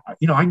 but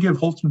I give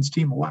Holtzman's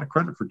team a lot of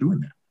credit for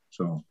doing that.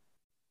 So.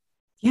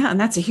 Yeah, and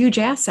that's a huge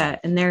asset.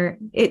 And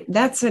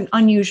that's an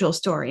unusual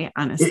story,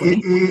 honestly.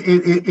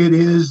 It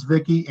is,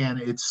 Vicki, and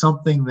it's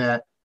something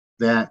that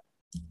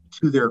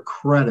to their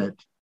credit,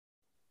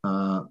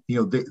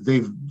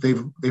 they've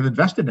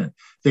invested in it.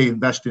 They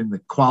invest in the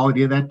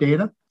quality of that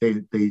data. They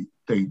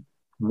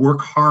work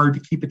hard to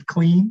keep it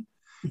clean.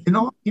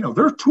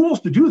 There are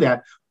tools to do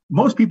that.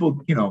 Most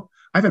people,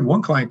 I've had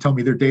one client tell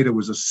me their data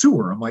was a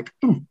sewer. I'm like,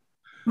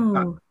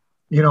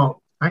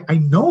 I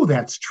know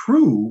that's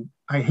true.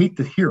 I hate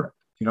to hear it.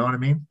 You know what I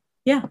mean?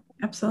 Yeah,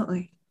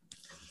 absolutely.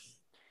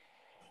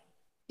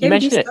 You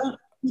mentioned it.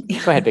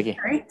 Go ahead, Vicki.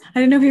 Sorry. I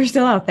didn't know if you were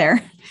still out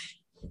there.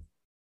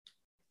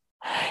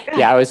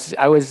 Yeah,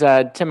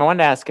 Tim, I wanted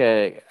to ask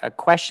a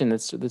question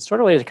that's sort of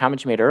related to a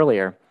comment you made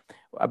earlier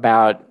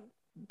about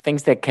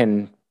things that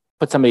can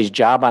put somebody's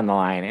job on the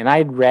line. And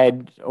I'd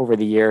read over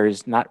the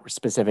years, not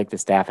specific to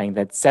staffing,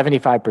 that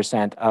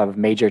 75% of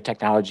major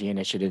technology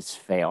initiatives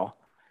fail.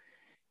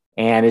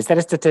 And is that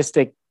a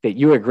statistic that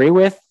you agree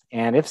with?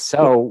 And if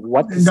so,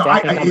 what does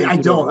staffing I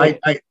don't.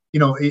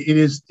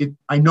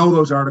 I know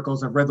those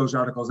articles. I've read those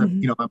articles.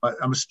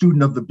 I'm a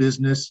student of the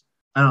business.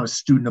 I'm a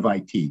student of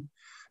IT.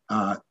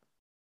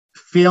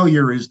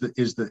 Failure it's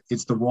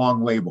the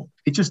wrong label.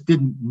 It just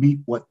didn't meet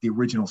what the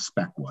original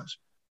spec was.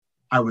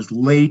 I was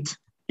late.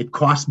 It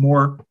cost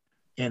more,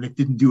 and it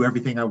didn't do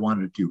everything I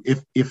wanted it to.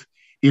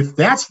 If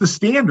that's the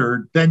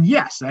standard, then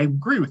yes, I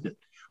agree with it.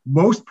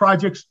 Most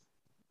projects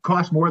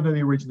cost more than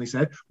they originally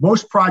said.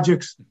 Most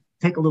projects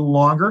take a little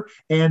longer,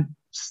 and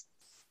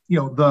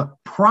the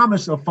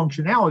promise of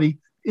functionality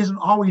isn't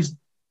always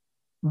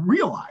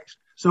realized.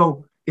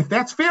 So if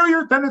that's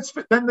failure, then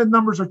the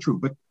numbers are true.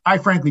 But I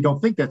frankly don't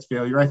think that's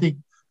failure. I think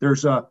there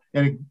has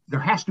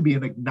to be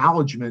an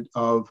acknowledgement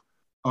of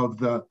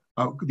the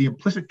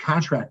implicit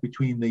contract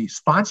between the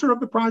sponsor of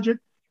the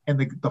project and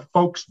the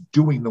folks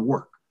doing the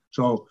work.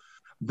 So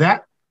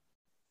that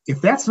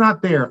if that's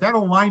not there, if that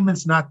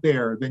alignment's not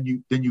there, then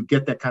you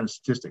get that kind of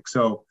statistic.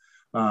 So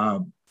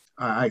I'm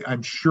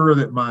sure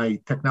that my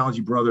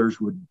technology brothers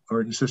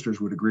or sisters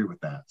would agree with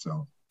that.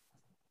 So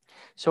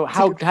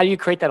how do you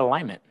create that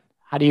alignment?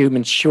 How do you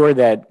ensure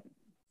that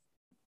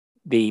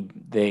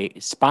the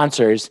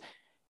sponsors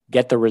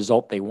get the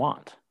result they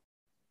want?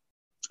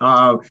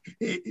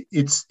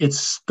 It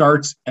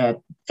starts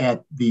at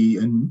the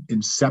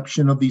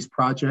inception of these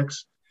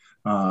projects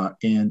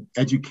and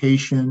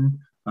education.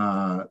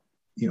 The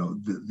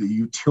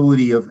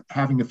utility of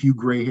having a few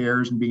gray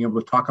hairs and being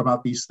able to talk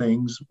about these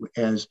things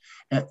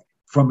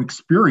from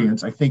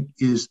experience, I think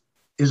is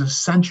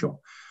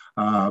essential.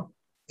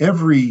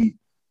 Every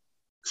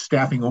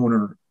staffing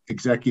owner,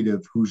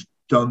 executive who's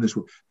done this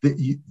work,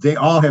 they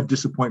all have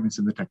disappointments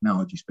in the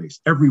technology space.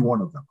 Every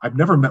one of them. I've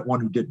never met one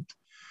who didn't.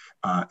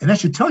 And that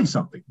should tell you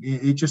something.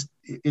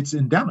 It's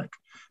endemic.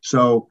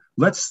 So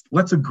let's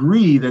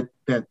agree that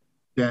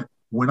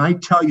when I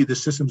tell you the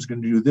system's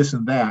going to do this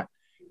and that,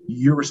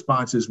 your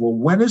response is, well,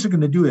 when is it going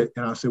to do it?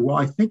 And I'll say, well,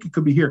 I think it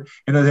could be here.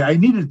 And I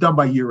need it done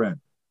by year end.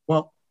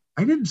 Well,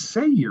 I didn't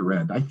say year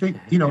end. I think,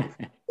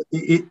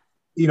 if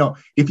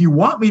you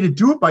want me to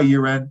do it by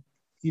year end,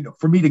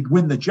 for me to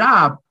win the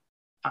job,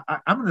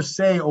 I'm going to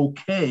say,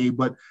 okay,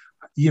 but,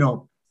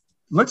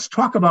 let's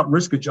talk about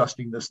risk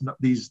adjusting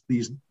these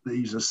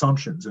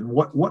assumptions and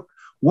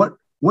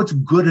what's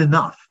good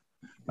enough.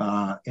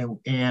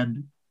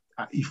 And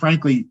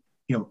frankly,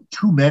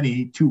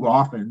 too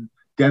often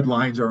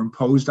deadlines are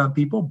imposed on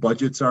people,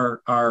 budgets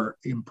are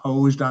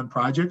imposed on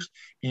projects,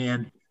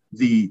 and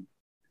the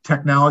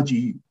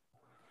technology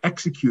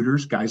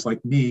executors, guys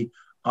like me,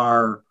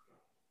 we're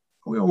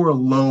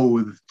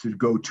loath to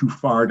go too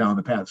far down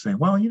the path saying,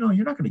 well,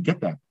 you're not going to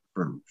get that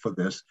for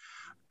this,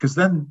 because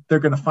then they're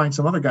going to find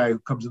some other guy who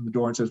comes in the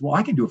door and says, well,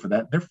 I can do it for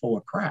that. And they're full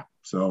of crap.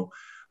 So,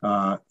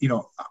 I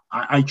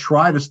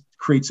try to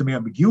create some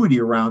ambiguity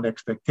around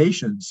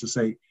expectations to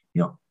say,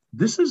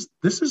 this is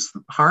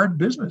hard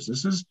business.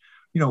 This is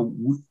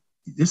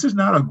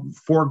not a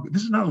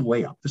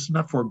layup. This is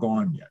not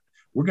foregone yet.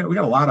 We got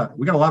a lot of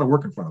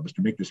work in front of us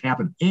to make this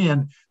happen.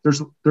 And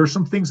there's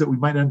some things that we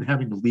might end up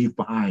having to leave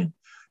behind.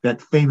 That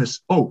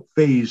famous,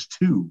 phase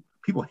 2.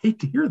 People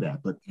hate to hear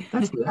that, but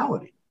that's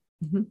reality.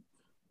 Mm-hmm.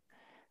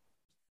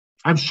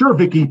 I'm sure,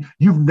 Vicki,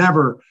 you've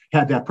never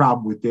had that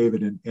problem with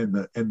David and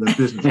the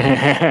business.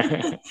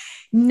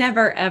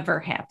 Never ever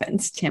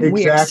happens, Tim.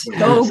 Exactly, we are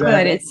so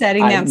good at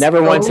setting them.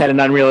 Never once had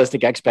an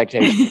unrealistic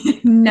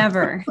expectation.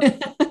 Never.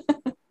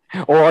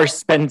 Or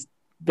been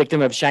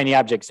victim of shiny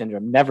object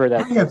syndrome. Never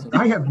that.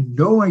 I have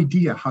no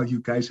idea how you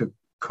guys have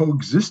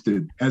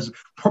coexisted as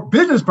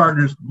business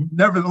partners,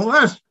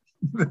 nevertheless,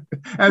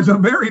 as a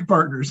married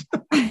partners.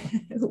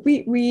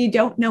 We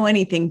don't know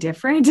anything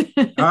different.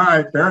 All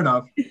right, fair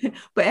enough.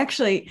 But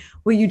actually,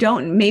 what you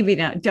don't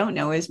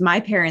know is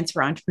my parents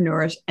were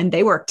entrepreneurs and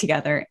they worked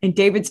together, and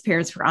David's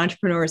parents were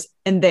entrepreneurs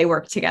and they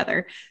worked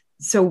together.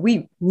 So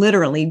we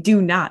literally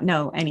do not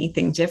know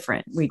anything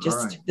different.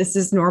 This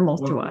is normal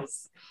to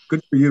us.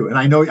 Good for you. And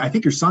I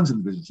think your son's in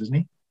the business, isn't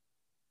he?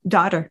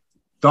 Daughter's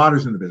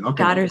in the business.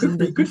 Okay. Daughter's in the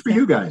business. Good for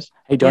you guys.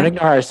 Hey, don't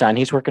ignore our son.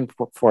 He's working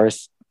for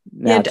us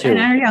now too. And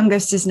our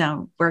youngest is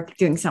now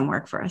doing some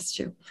work for us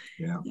too.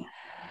 Yeah.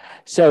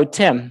 So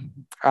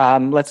Tim,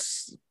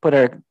 let's put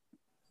our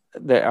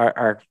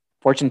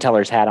fortune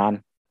teller's hat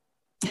on,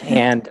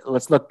 and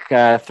let's look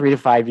 3 to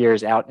 5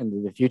 years out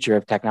into the future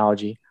of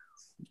technology.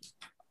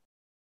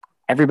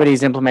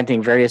 Everybody's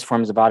implementing various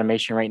forms of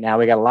automation right now.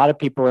 We got a lot of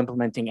people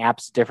implementing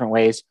apps different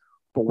ways,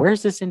 but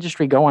where's this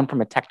industry going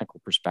from a technical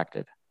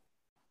perspective?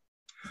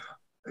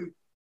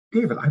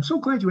 David, I'm so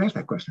glad you asked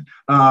that question.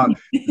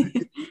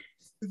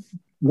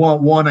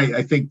 One,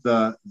 I think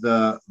the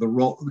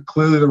role,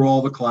 clearly the role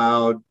of the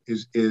cloud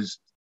is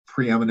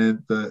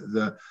preeminent.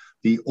 The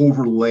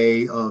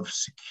overlay of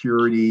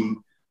security,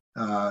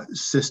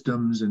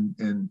 systems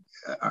and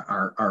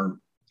are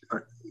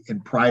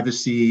and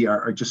privacy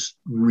are just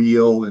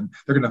real, and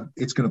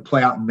it's gonna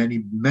play out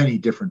in many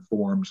different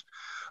forms.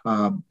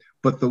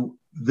 But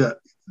the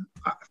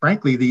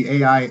frankly, the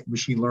AI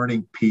machine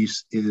learning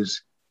piece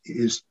is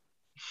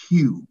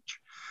huge,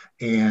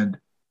 and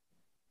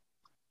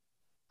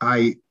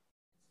I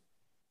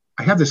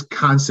have this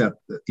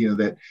concept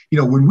that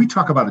when we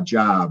talk about a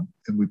job,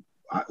 and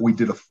we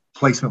did a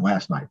placement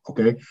last night,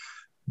 okay,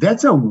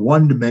 that's a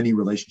one-to-many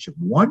relationship,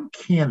 one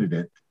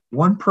candidate,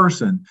 one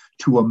person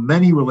to a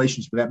many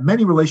relationship. That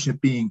many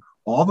relationship being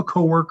all the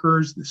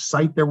coworkers, the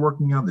site they're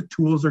working on, the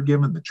tools they're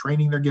given, the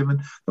training they're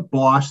given, the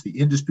boss, the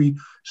industry.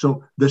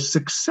 So the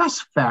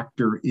success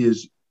factor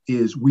is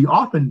we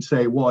often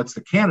say, well, it's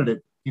the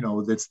candidate,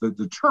 that's the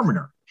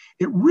determiner.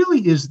 It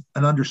really is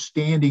an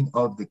understanding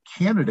of the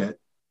candidate.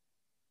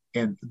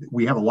 And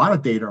we have a lot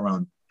of data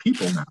around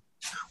people now.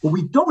 Well,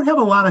 we don't have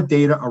a lot of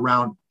data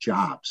around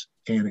jobs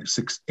and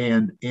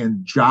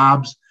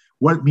jobs,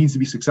 what it means to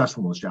be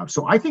successful in those jobs.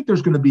 So I think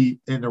there's going to be,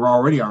 and there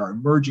already are,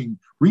 emerging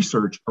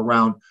research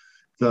around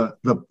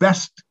the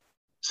best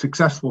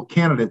successful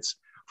candidates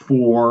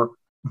for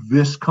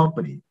this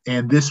company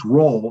and this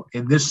role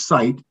in this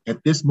site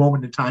at this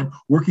moment in time,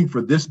 working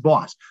for this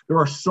boss. There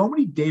are so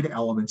many data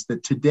elements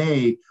that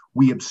today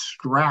we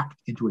abstract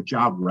into a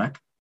job rec,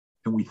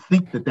 and we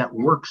think that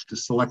works to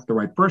select the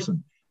right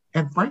person.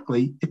 And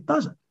frankly, it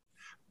doesn't.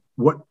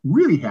 What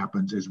really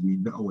happens, as we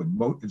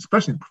know,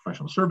 especially in the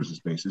professional services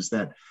space, is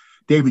that,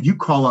 David, you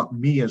call up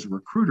me as a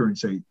recruiter and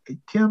say, hey,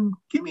 Tim,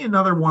 give me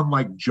another one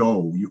like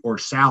Joe or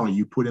Sally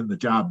you put in the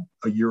job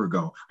a year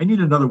ago. I need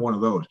another one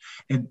of those.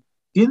 And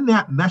in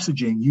that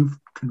messaging, you've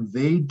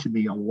conveyed to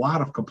me a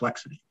lot of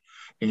complexity.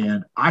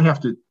 And I have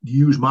to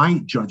use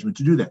my judgment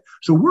to do that.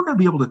 So we're going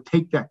to be able to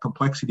take that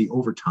complexity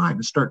over time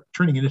and start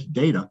turning it into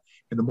data.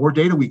 And the more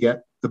data we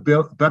get, the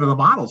better the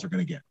models are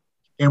going to get.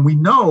 And we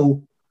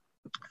know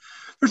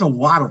there's a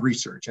lot of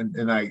research,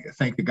 and I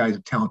thank the guys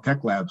at Talent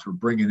Tech Labs for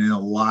bringing in a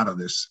lot of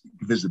this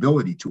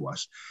visibility to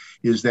us,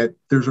 is that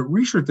there's a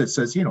research that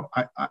says,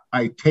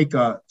 I take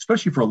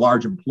especially for a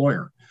large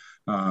employer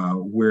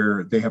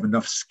where they have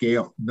enough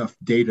scale, enough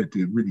data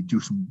to really do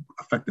some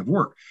effective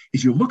work,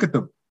 is you look at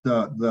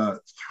the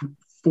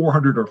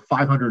 400 or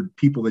 500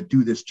 people that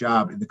do this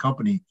job in the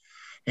company,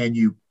 and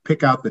you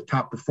pick out the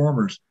top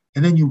performers.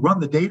 And then you run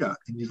the data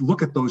and you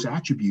look at those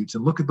attributes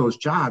and look at those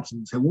jobs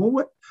and say, well,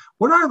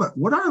 what are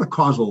the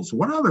causals?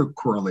 What are the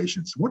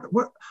correlations?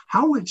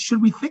 How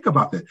should we think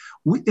about that?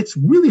 It's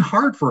really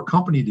hard for a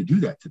company to do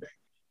that today,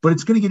 but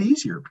it's going to get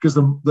easier because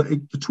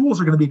the tools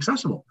are going to be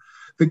accessible.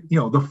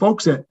 The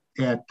folks at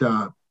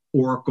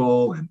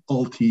Oracle and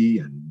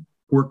Ulti and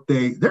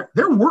Workday,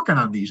 they're working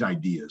on these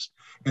ideas,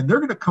 and they're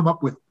going to come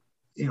up with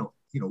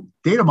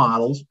data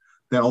models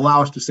that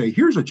allow us to say,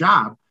 here's a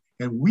job.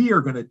 And we are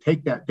going to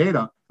take that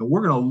data and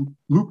we're going to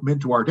loop them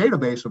into our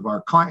database of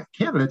our client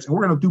candidates, and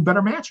we're going to do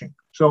better matching.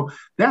 So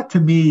that, to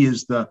me,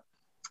 is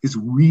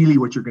really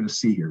what you're going to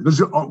see here.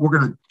 We're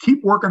going to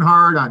keep working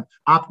hard on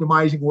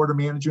optimizing order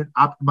management,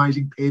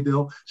 optimizing pay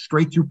bill.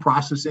 Straight through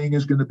processing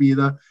is going to be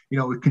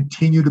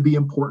continue to be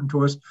important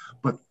to us.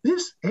 But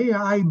this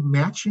AI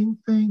matching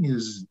thing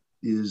is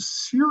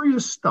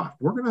serious stuff.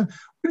 We're going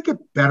to get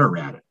better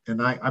at it,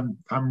 and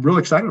I'm really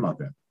excited about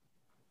that.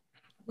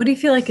 What do you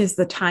feel like is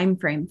the time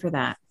frame for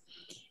that?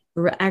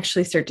 We'll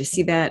actually start to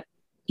see that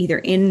either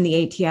in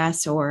the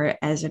ATS or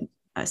as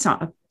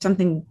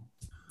something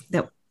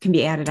that can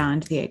be added on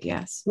to the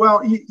ATS.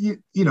 Well,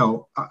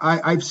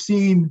 I've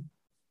seen,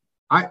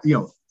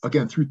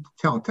 again, through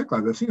Talent Tech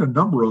Lab, I've seen a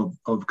number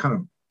of kind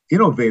of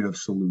innovative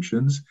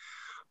solutions,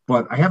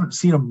 but I haven't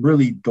seen them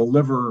really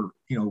deliver,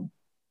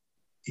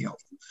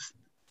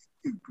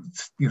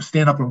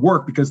 stand up and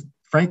work, because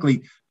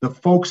frankly, the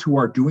folks who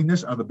are doing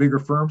this are the bigger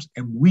firms,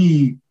 and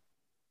we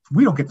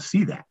don't get to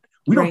see that.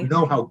 We don't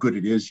know how good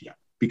it is yet,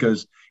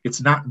 because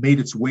it's not made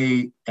its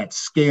way at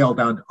scale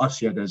down to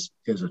us yet as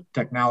a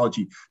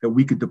technology that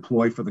we could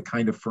deploy for the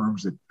kind of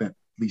firms that at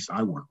least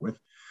I work with.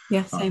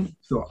 Yeah, same.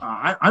 So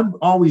I'm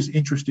always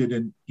interested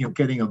in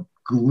getting a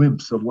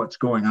glimpse of what's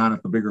going on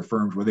at the bigger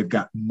firms where they've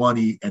got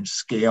money and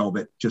scale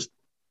that just.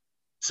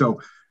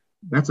 So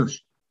that's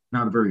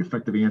not a very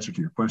effective answer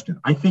to your question.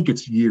 I think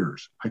it's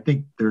years. I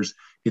think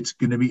it's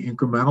going to be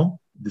incremental.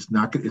 It's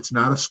not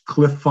a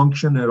cliff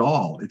function at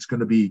all. It's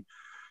going to be,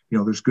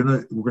 we're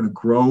going to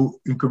grow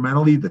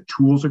incrementally. The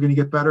tools are going to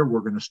get better.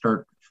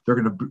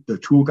 The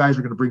tool guys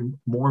are going to bring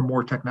more and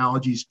more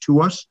technologies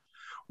to us.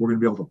 We're going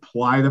to be able to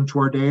apply them to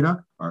our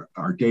data.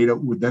 Our data,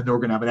 then we're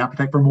going to have an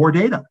appetite for more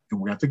data, and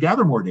we're going to have to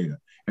gather more data,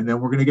 and then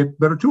we're going to get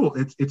better tools.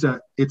 It's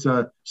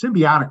a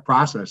symbiotic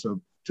process of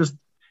just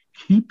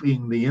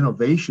keeping the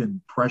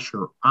innovation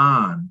pressure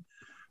on,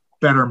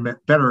 better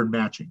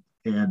matching,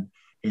 and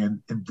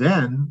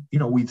then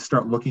we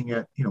start looking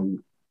at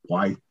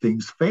why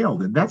things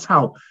failed, and that's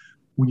how,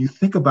 when you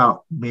think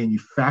about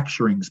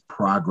manufacturing's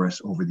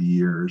progress over the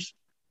years,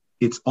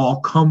 it's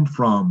all come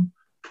from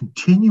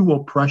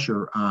continual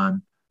pressure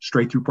on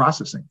straight through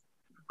processing.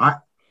 I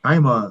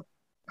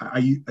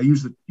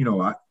use the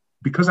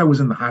because I was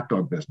in the hot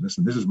dog business,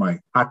 and this is my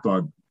hot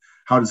dog,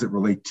 how does it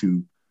relate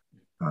to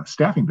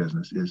staffing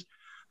business, is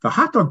the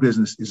hot dog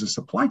business is a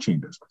supply chain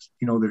business.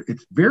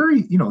 It's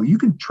very, you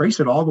can trace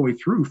it all the way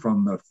through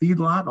from the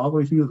feedlot all the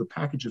way through to the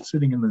package that's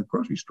sitting in the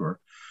grocery store.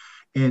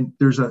 And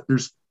there's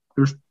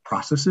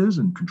processes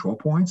and control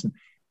points. And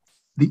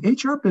the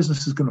HR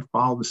business is going to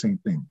follow the same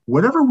thing.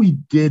 Whatever we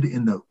did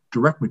in the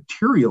direct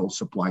material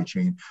supply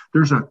chain,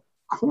 there's a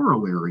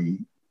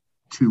corollary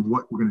to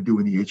what we're going to do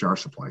in the HR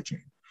supply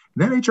chain.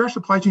 And that HR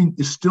supply chain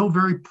is still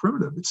very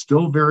primitive. It's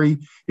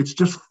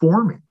just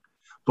forming.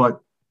 But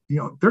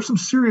there's some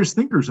serious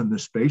thinkers in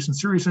this space and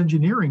serious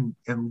engineering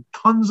and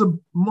tons of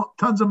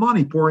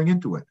money pouring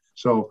into it.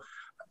 So,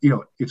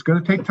 it's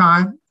going to take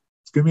time.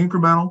 It's going to be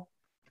incremental.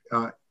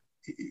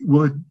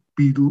 Will it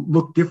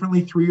look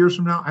differently 3 years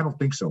from now? I don't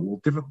think so.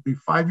 Will it be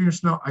 5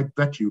 years from now? I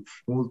bet you.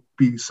 Will it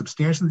be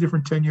substantially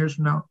different 10 years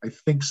from now? I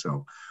think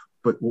so.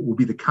 But what will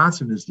be the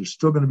constant is there's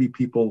still going to be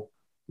people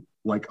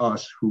like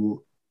us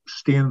who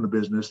stand in the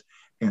business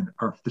and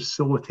are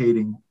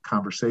facilitating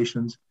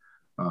conversations,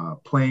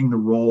 playing the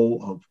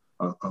role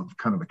of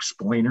kind of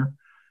explainer.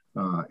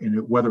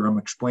 And whether I'm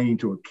explaining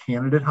to a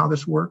candidate how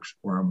this works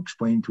or I'm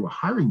explaining to a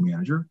hiring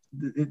manager,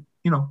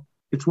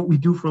 it's what we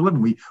do for a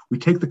living. We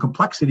take the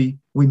complexity,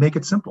 we make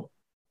it simple.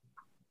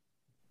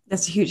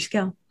 That's a huge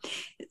skill.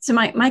 So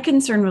my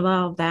concern with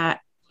all of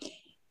that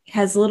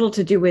has little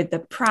to do with the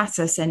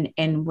process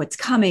and what's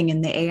coming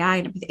in the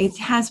AI. It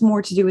has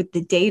more to do with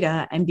the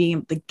data and being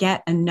able to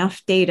get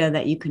enough data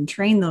that you can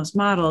train those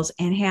models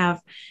and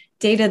have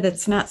data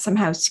that's not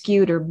somehow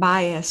skewed or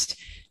biased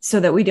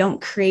so that we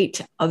don't create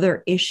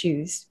other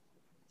issues.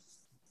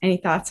 Any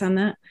thoughts on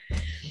that?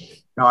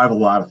 No, I have a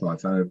lot of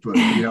thoughts on it, but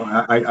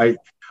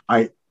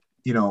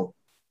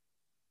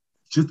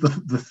just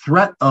the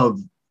threat of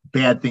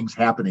bad things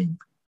happening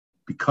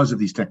because of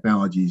these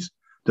technologies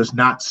does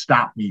not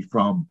stop me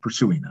from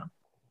pursuing them.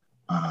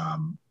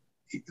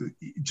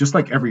 Just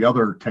like every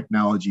other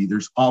technology,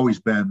 there's always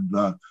been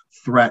the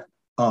threat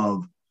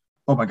of,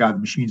 oh my God, the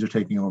machines are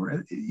taking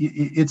over.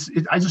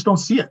 I just don't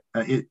see it.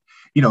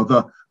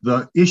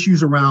 The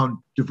issues around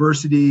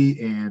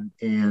diversity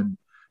and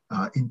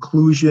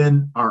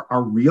inclusion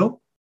are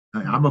real.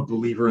 I'm a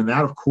believer in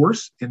that, of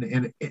course,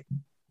 and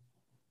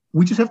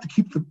we just have to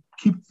keep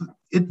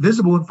it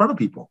visible in front of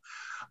people.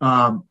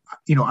 I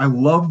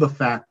love the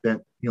fact that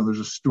there's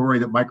a story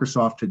that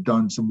Microsoft had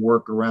done some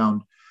work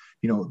around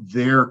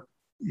their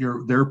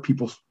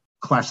people's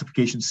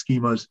classification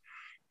schemas,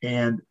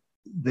 and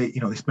they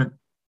spent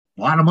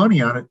a lot of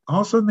money on it.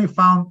 All of a sudden they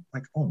found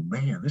like, oh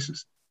man,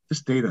 this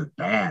data is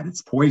bad.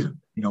 It's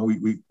poison.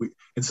 And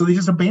so they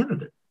just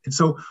abandoned it. And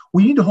so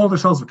we need to hold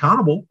ourselves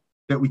accountable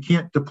that we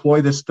can't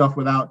deploy this stuff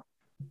without,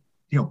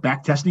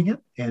 back testing it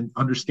and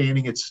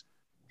understanding its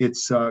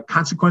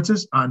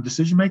consequences on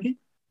decision making.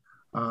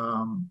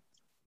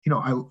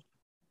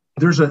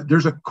 There's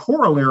a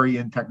corollary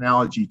in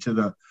technology to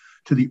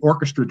the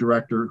orchestra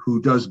director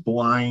who does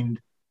blind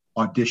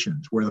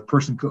auditions where the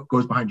person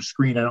goes behind a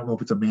screen. I don't know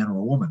if it's a man or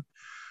a woman.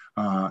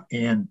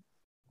 And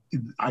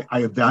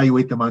I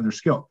evaluate them on their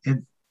skill.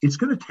 And it's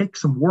going to take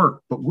some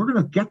work, but we're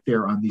going to get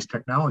there on these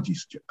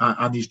technologies,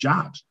 on these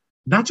jobs,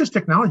 not just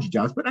technology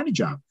jobs, but any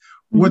job,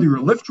 whether you're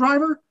a Lyft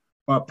driver,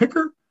 a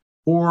picker,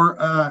 or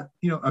a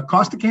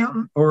cost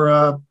accountant or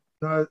a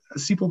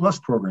C++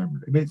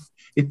 programmer. I mean,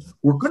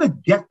 we're going to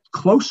get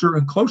closer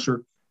and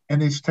closer,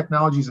 and these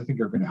technologies, I think,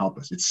 are going to help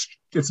us.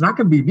 It's not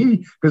going to be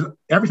me, because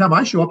every time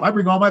I show up, I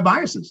bring all my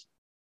biases.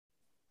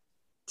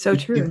 So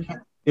true.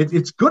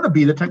 It's going to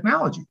be the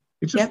technology.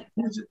 It's just,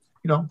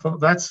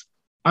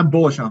 I'm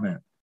bullish on that.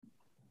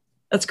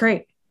 That's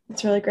great.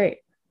 That's really great.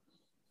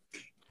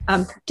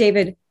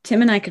 David,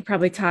 Tim and I could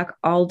probably talk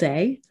all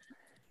day.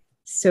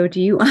 So do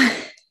you want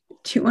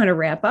to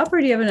wrap up, or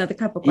do you have another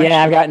couple questions?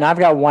 Yeah, I've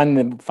got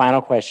one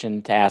final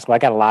question to ask. Well, I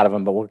got a lot of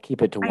them, but we'll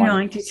keep it to one. I know,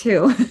 I do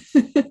too.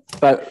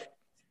 But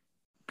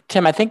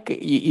Tim, I think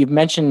you've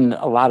mentioned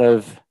a lot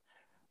of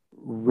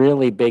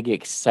really big,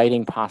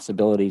 exciting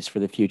possibilities for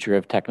the future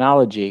of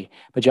technology,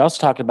 but you also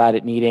talked about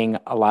it needing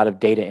a lot of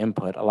data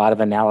input, a lot of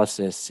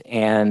analysis,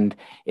 and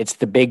it's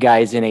the big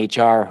guys in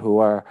HR who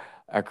are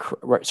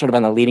sort of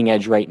on the leading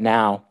edge right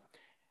now.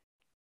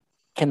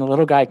 Can the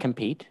little guy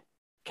compete?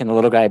 Can the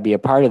little guy be a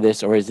part of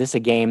this, or is this a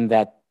game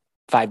that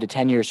 5 to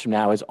 10 years from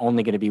now is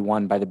only going to be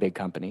won by the big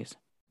companies?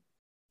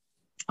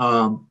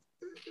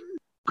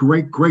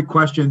 Great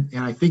question,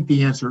 and I think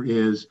the answer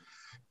is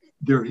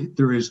there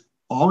is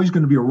always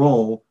going to be a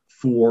role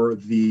for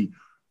the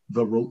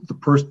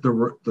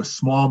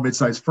small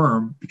mid-sized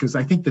firm, because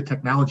I think the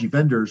technology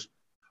vendors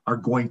are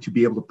going to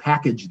be able to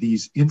package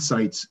these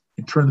insights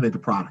and turn them into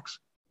products.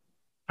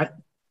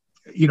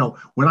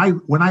 When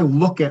I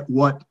look at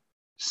what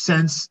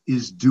Sense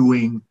is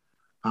doing,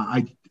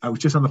 I was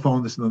just on the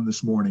phone with them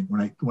this morning.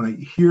 When I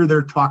hear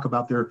their talk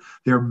about their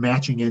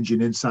matching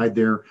engine inside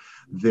their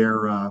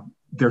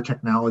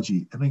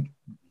technology, I think,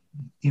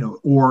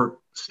 or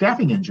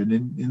staffing engine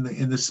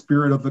in the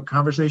spirit of the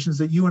conversations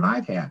that you and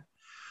I've had,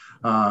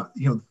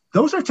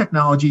 those are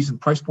technologies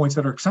and price points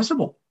that are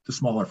accessible to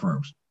smaller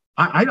firms.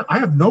 I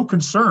have no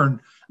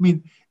concern. I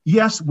mean,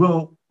 yes,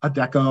 will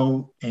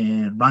Adecco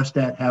and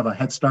Randstad have a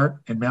head start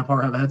and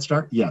Manpower have a head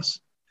start? Yes.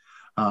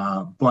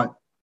 But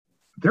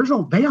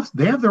they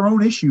have their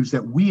own issues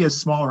that we as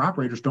smaller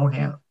operators don't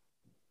have.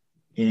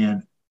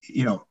 And,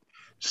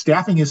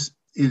 staffing is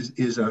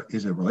a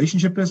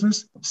relationship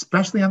business,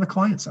 especially on the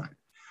client side.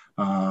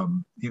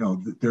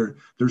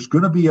 There's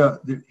going to be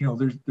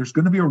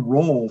a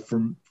role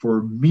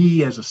for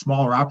me as a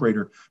smaller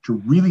operator to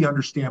really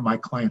understand my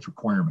client's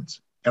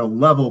requirements at a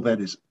level that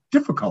is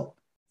difficult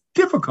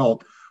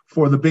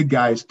for the big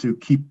guys to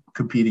keep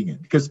competing in,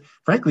 because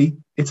frankly,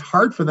 it's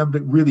hard for them to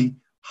really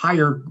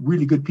hire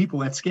really good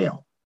people at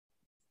scale.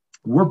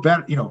 We're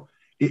better,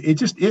 it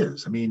just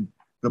is. I mean,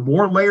 the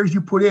more layers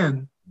you put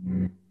in,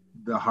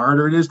 the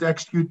harder it is to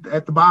execute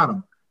at the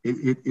bottom.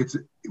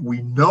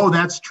 We know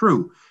that's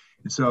true.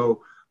 And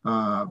so,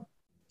 the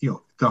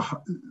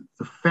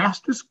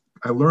fastest,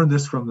 I learned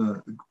this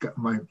from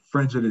my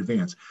friends at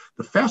Advance,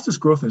 the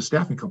fastest growth in a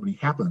staffing company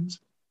happens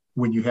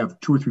when you have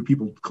 2 or 3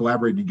 people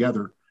collaborating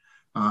together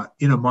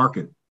in a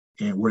market,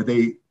 and where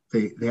they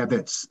have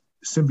that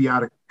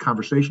symbiotic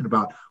conversation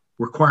about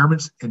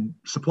requirements and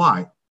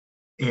supply,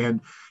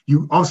 and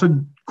you all of a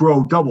sudden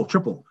grow double,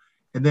 triple,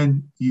 and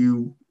then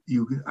you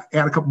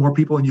add a couple more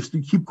people and you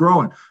keep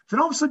growing. Then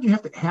all of a sudden you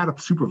have to add a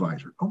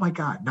supervisor. Oh my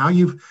God! Now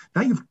you've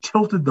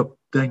tilted the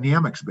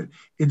dynamics a bit,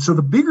 and so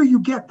the bigger you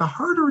get, the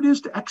harder it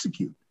is to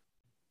execute.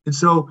 And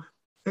so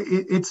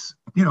there's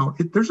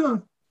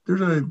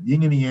a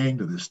yin and yang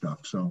to this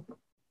stuff. So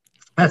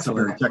that's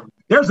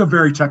there's a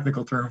very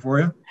technical term for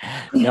you.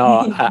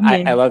 No,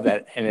 I love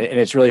that. And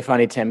it's really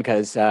funny, Tim,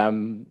 because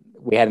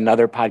we had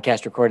another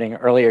podcast recording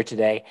earlier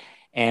today,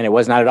 and it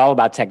was not at all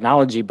about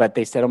technology, but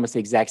they said almost the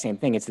exact same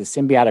thing. It's the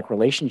symbiotic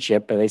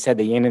relationship, but they said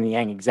the yin and the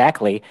yang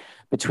exactly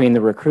between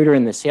the recruiter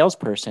and the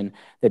salesperson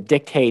that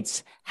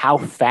dictates how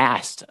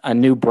fast a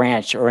new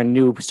branch or a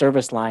new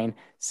service line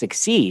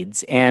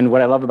succeeds. And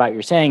what I love about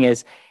your saying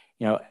is,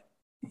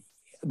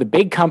 the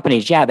big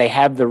companies, they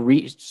have the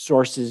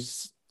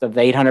resources of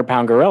the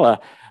 800-pound gorilla,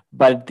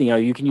 but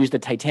you can use the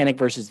Titanic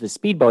versus the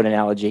speedboat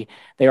analogy.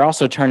 They're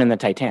also turning the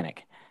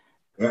Titanic.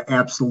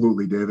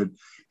 Absolutely, David.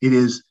 It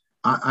is.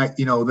 I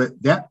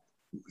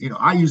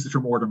use the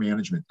term order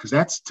management because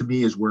that's, to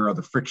me, is where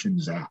the friction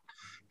is at.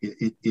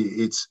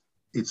 It's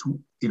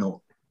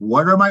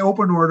what are my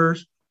open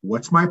orders?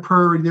 What's my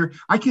priority there?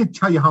 I can't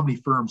tell you how many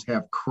firms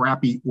have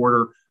crappy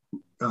order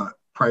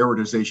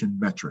prioritization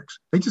metrics.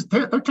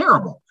 They're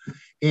terrible,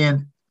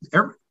 and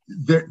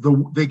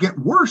they get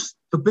worse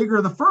the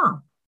bigger the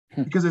firm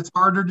because it's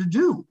harder to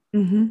do.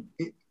 Mm-hmm.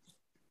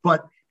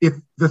 But if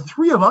the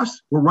 3 of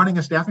us were running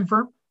a staffing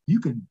firm,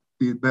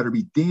 better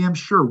be damn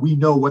sure we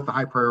know what the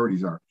high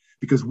priorities are,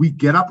 because we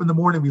get up in the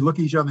morning, we look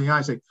at each other in the eye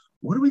and say,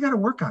 what do we got to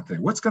work on today?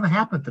 What's going to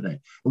happen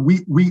today? And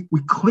we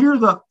clear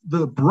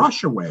the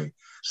brush away.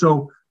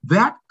 So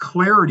that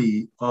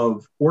clarity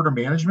of order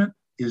management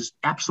is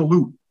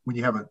absolute when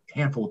you have a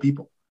handful of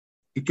people.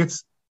 It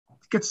gets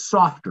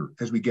softer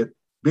as we get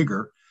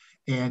bigger,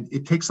 and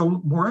it takes a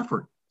little more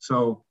effort.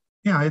 So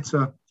yeah,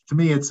 to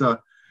me, it's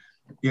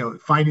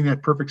finding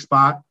that perfect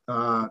spot.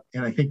 And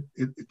I think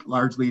it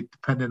largely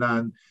depended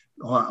on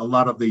a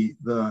lot of the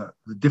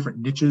different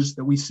niches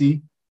that we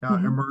see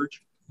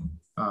emerge.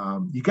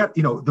 You got,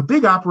 the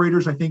big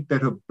operators, I think,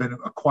 that have been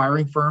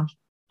acquiring firms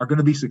are going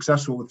to be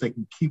successful if they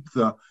can keep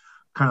the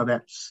kind of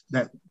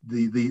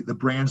the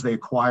brands they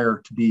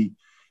acquire to be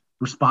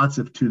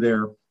responsive to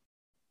their,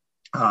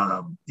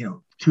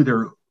 to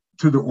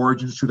their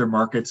origins, to their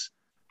markets,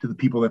 to the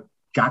people that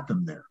got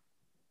them there.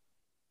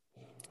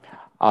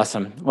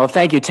 Awesome. Well,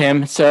 thank you,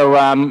 Tim. So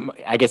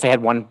I guess I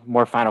had one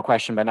more final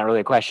question, but not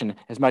really a question,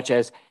 as much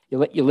as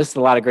you listed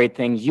a lot of great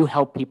things. You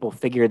help people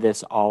figure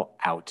this all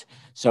out.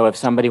 So if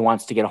somebody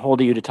wants to get a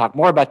hold of you to talk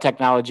more about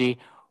technology,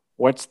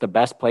 what's the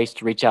best place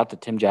to reach out to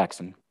Tim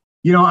Jackson?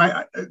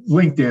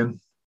 LinkedIn,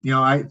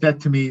 that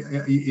to me,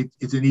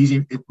 it's an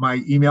easy,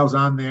 my email's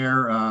on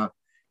there.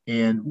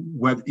 And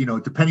whether,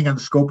 depending on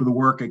the scope of the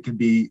work, it can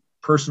be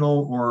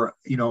personal or,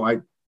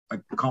 I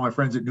call my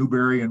friends at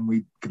Newberry,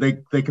 and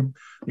they can,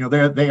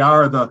 they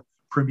are the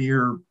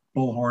premier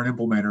bullhorn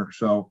implementer.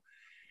 So,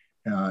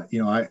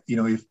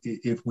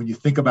 if when you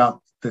think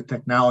about the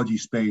technology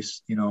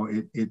space,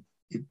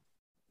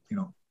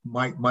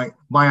 my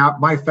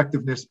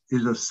effectiveness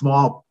is a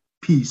small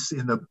piece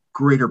in the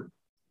greater,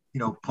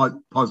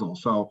 puzzle.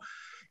 So,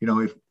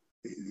 if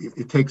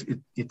it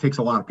takes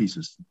a lot of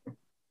pieces.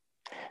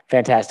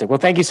 Fantastic. Well,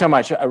 thank you so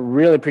much. I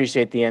really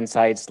appreciate the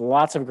insights.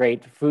 Lots of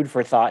great food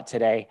for thought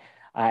today.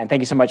 And thank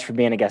you so much for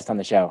being a guest on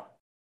the show.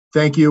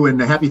 Thank you, and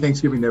happy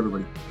Thanksgiving to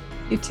everybody.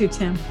 You too,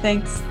 Tim.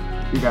 Thanks.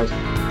 You guys.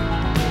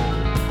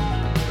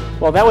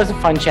 Well, that was a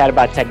fun chat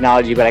about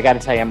technology, but I got to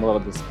tell you, I'm a little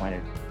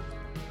disappointed.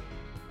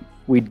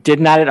 We did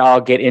not at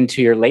all get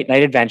into your late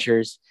night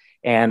adventures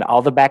and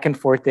all the back and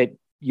forth that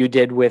you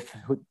did with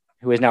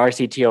who is now our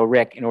CTO,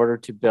 Rick, in order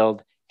to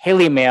build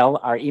Haley Mail,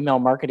 our email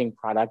marketing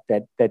product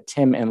that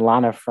Tim and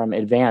Lana from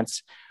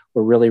Advance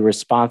were really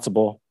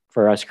responsible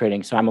for us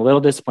creating. So I'm a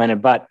little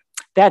disappointed, but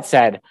that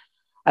said,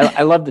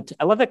 I love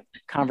the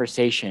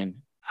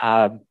conversation,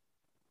 not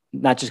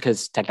just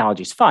because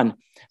technology is fun,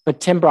 but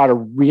Tim brought a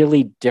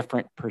really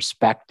different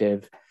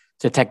perspective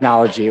to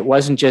technology. It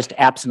wasn't just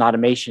apps and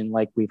automation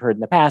like we've heard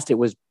in the past. It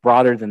was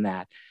broader than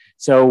that.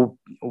 So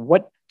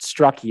what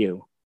struck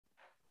you?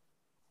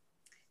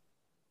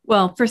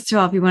 Well, first of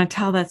all, if you want to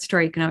tell that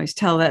story, you can always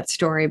tell that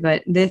story.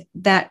 But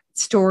that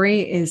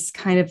story is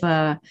kind of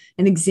an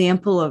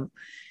example of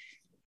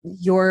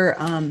your,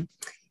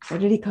 what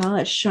did he call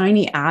it?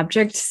 Shiny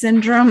object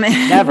syndrome.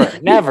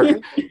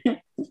 Never.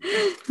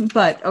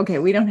 But okay,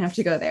 we don't have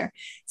to go there.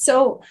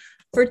 So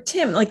for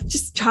Tim, like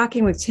just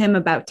talking with Tim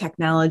about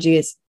technology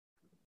is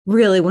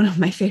really one of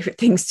my favorite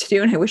things to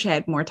do. And I wish I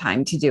had more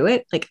time to do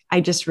it. Like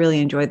I just really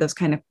enjoy those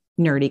kind of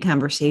nerdy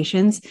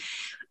conversations.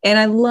 And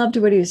I loved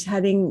what he was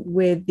heading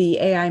with the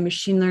AI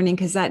machine learning,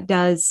 because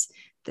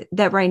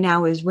that right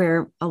now is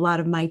where a lot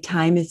of my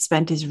time is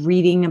spent, is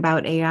reading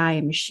about AI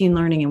and machine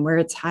learning and where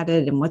it's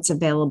headed and what's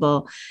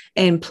available,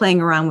 and playing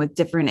around with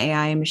different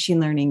AI and machine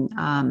learning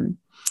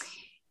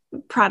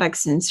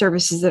products and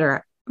services that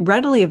are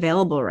readily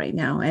available right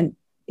now. And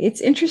it's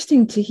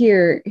interesting to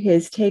hear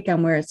his take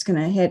on where it's going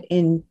to hit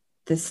in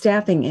the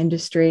staffing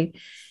industry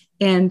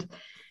and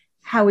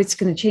how it's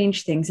going to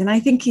change things. And I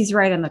think he's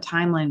right on the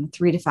timeline,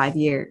 3 to 5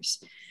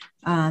 years.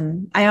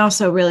 I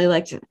also really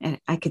liked it, and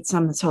I could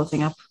sum this whole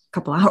thing up a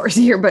couple hours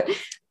here, but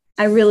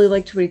I really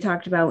liked what he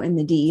talked about in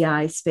the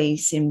DEI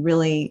space and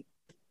really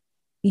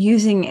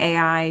using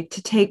AI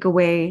to take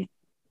away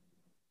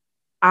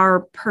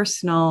our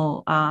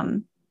personal,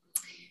 I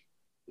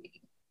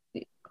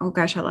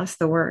lost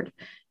the word.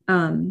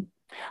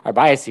 Our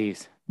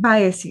biases.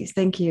 Biases.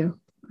 Thank you.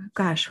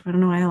 Gosh, I don't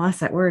know why I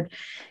lost that word.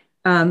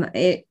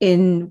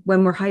 In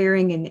when we're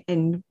hiring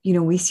and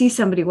we see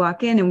somebody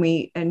walk in and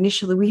we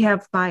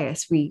have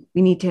bias. We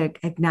need to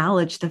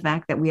acknowledge the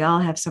fact that we all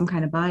have some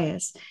kind of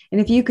bias.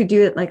 And if you could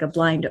do it like a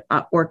blind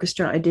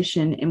orchestra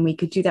audition, and we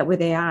could do that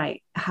with AI,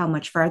 how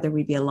much farther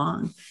we'd be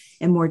along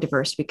and more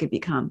diverse we could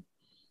become.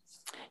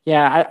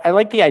 Yeah, I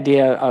like the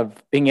idea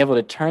of being able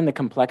to turn the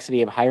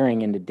complexity of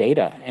hiring into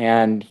data.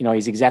 And,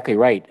 he's exactly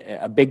right.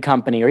 A big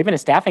company or even a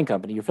staffing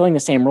company, you're filling the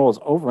same roles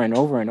over and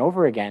over and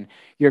over again.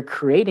 You're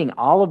creating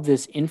all of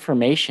this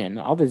information,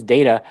 all this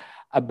data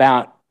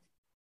about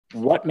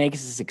what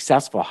makes a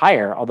successful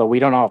hire, although we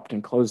don't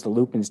often close the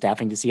loop in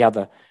staffing to see how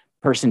the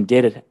person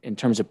did it in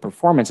terms of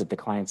performance at the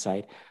client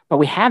site. But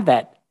we have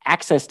that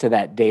access to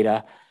that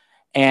data,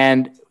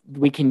 and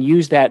we can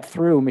use that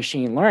through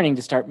machine learning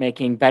to start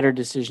making better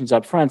decisions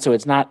up front. So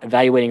it's not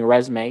evaluating a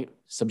resume,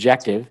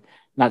 subjective,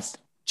 not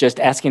just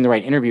asking the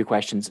right interview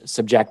questions,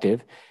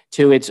 subjective,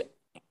 to it's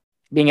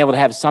being able to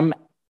have some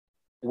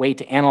way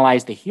to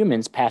analyze the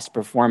human's past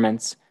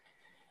performance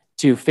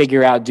to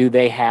figure out, do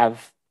they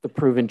have the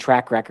proven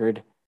track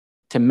record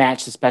to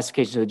match the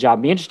specifications of the job.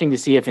 It'd be interesting to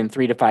see if in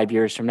 3 to 5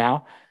 years from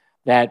now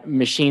that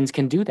machines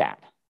can do that.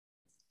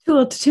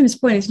 Well, to Tim's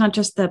point, it's not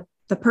just the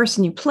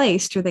person you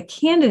placed or the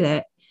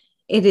candidate.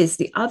 It is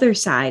the other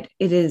side.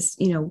 It is,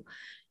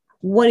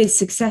 what is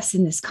success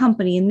in this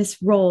company, in this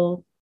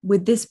role,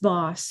 with this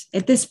boss,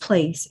 at this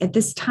place, at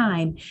this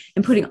time,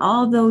 and putting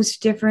all those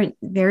different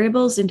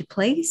variables into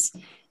place.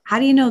 How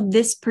do you know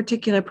this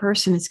particular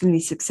person is going to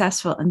be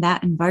successful in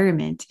that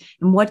environment?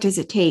 And what does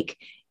it take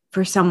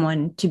for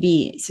someone to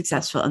be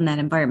successful in that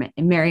environment?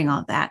 And marrying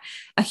all that,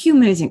 a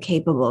human isn't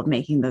capable of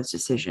making those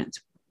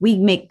decisions. We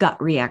make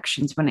gut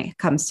reactions when it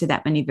comes to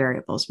that many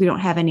variables. We don't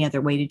have any other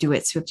way to do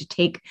it. So we have to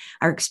take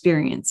our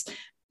experience.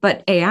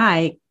 But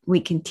AI, we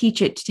can teach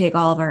it to take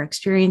all of our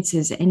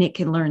experiences, and it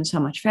can learn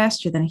so much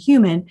faster than a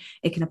human.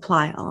 It can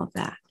apply all of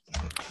that.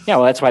 Yeah,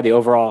 well, that's why the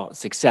overall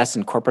success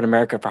in corporate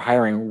America for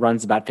hiring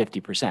runs about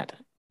 50%.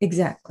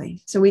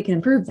 Exactly. So we can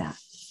improve that.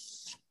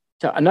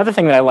 So another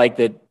thing that I like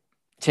that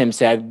Tim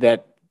said,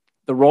 that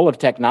the role of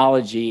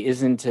technology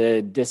isn't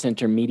to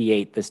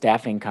disintermediate the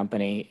staffing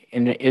company,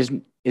 and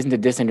isn't to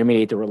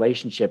disintermediate the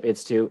relationship.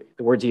 It's to,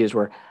 the words he used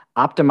were,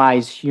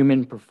 optimize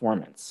human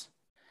performance.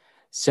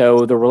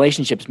 So the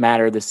relationships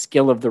matter, the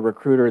skill of the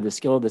recruiter, the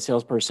skill of the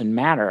salesperson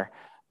matter,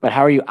 but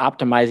how are you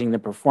optimizing the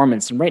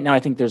performance? And right now, I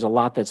think there's a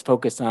lot that's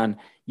focused on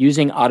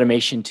using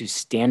automation to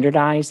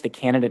standardize the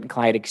candidate and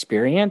client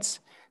experience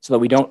so that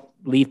we don't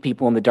leave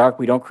people in the dark.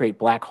 We don't create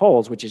black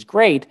holes, which is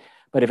great.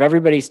 But if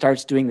everybody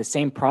starts doing the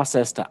same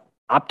process to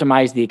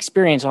optimize the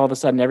experience, all of a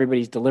sudden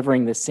everybody's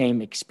delivering the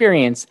same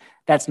experience.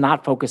 That's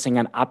not focusing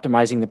on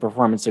optimizing the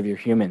performance of your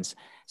humans.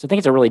 So I think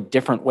it's a really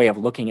different way of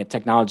looking at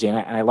technology, and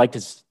I liked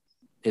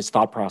his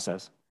thought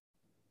process.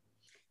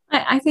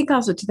 I think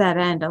also to that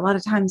end, a lot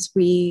of times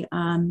we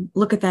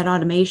look at that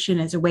automation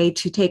as a way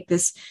to take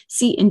this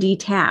C&D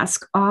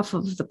task off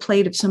of the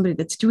plate of somebody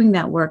that's doing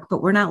that work,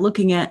 but we're not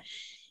looking at,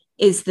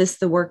 is this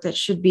the work that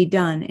should be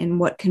done, and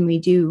what can we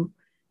do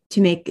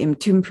to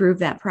improve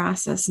that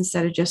process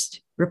instead of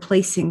just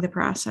replacing the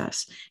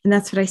process. And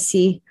that's what I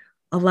see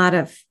a lot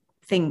of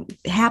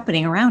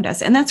happening around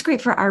us. And that's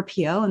great for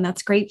RPO, and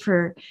that's great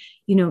for,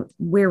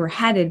 where we're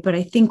headed. But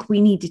I think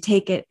we need to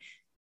take it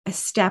a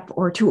step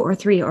or 2 or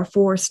 3 or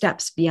 4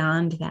 steps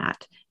beyond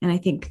that. And I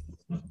think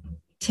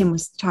Tim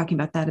was talking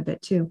about that a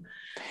bit too.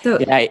 So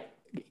yeah,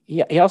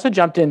 he also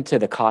jumped into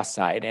the cost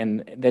side,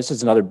 and this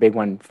is another big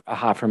one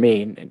for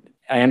me.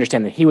 I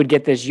understand that he would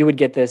get this, you would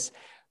get this,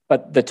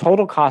 but the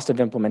total cost of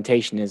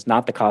implementation is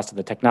not the cost of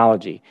the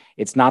technology.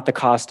 It's not the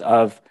cost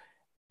of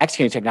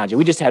executing technology.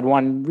 We just had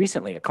one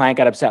recently. A client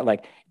got upset,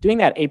 like doing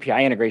that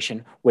API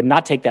integration would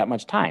not take that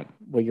much time.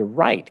 Well, you're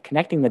right.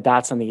 Connecting the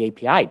dots on the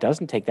API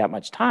doesn't take that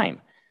much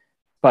time,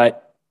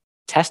 but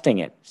testing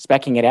it,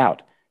 speccing it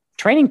out,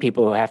 training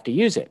people who have to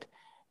use it,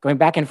 going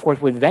back and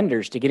forth with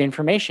vendors to get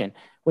information.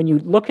 When you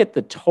look at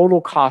the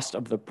total cost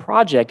of the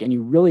project and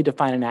you really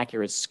define an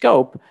accurate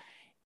scope,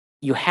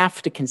 you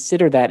have to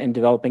consider that in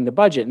developing the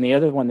budget. And the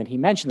other one that he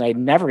mentioned that I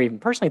never even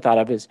personally thought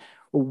of is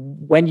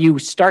when you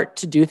start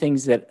to do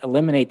things that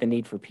eliminate the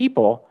need for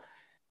people,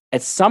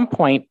 at some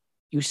point,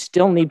 you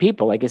still need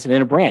people. Like I said,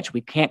 in a branch, we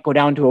can't go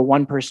down to a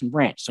one-person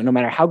branch. So no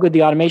matter how good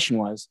the automation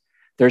was,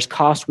 there's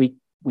costs we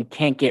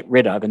can't get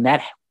rid of. And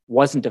that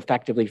wasn't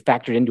effectively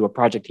factored into a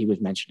project he was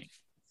mentioning.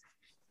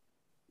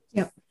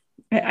 Yep.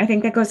 I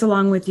think that goes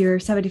along with your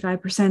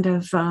 75%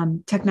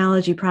 of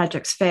technology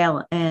projects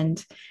fail,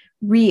 and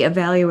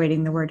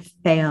reevaluating the word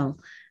fail,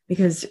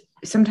 because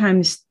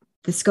sometimes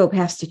the scope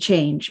has to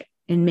change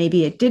and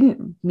maybe it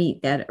didn't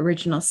meet that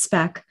original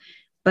spec,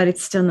 but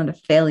it's still not a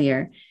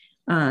failure.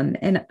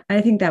 And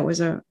I think that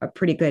was a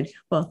pretty good,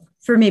 well,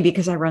 for me,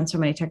 because I run so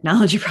many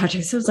technology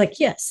projects, I was like,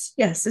 yes,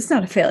 it's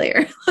not a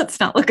failure. Let's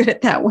not look at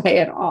it that way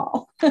at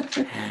all.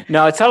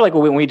 No, it's sort of like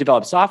when we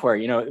develop software,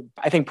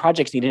 I think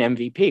projects need an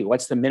MVP.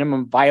 What's the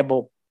minimum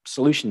viable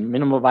solution,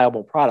 minimum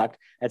viable product?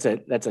 That's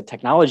a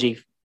technology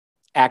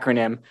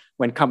acronym.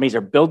 When companies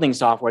are building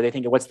software, they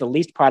think, what's the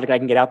least product I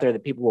can get out there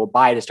that people will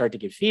buy to start to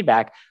give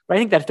feedback? But I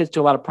think that fits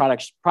to a lot of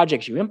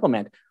projects you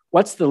implement.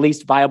 What's the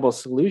least viable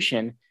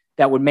solution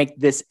that would make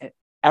this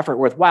effort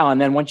worthwhile?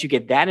 And then once you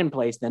get that in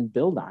place, then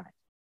build on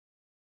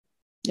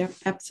it. Yep,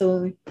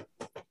 absolutely.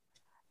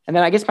 And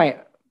then I guess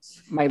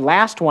my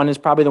last one is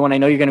probably the one I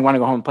know you're going to want to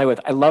go home and play with.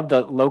 I love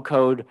the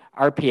low-code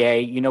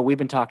RPA. We've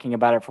been talking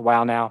about it for a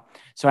while now.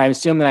 So I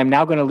assume that I'm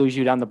now going to lose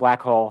you down the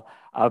black hole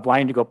of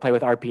wanting to go play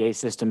with RPA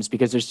systems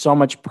because there's so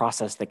much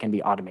process that can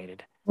be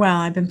automated. Well,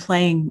 I've been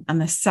playing on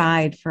the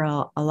side for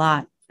a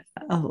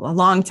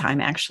long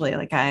time, actually.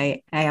 Like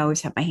I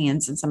always have my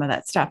hands in some of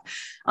that stuff.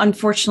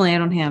 Unfortunately, I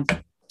don't have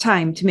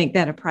time to make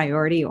that a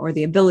priority or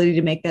the ability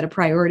to make that a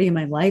priority in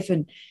my life,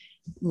 and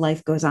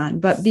life goes on.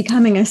 But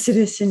becoming a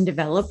citizen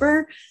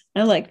developer,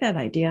 I like that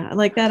idea. I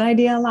like that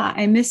idea a lot.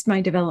 I miss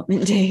my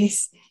development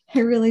days. I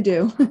really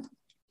do.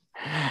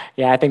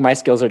 Yeah, I think my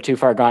skills are too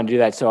far gone to do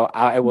that. So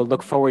I will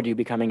look forward to you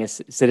becoming a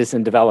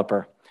citizen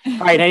developer. All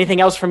right.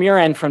 Anything else from your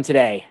end from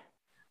today?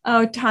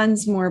 Oh,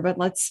 tons more, but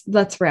let's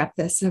wrap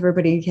this.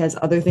 Everybody has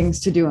other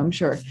things to do, I'm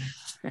sure.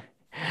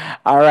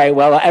 All right.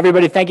 Well,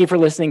 everybody, thank you for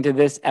listening to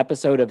this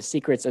episode of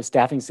Secrets of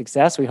Staffing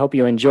Success. We hope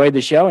you enjoyed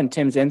the show and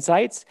Tim's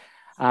insights.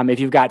 If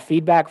you've got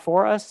feedback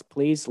for us,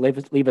 please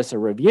leave us a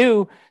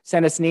review,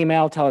 send us an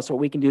email, tell us what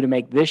we can do to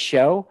make this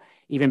show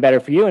even better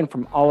for you. And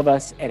from all of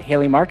us at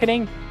Haley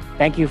Marketing,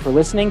 thank you for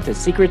listening to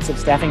Secrets of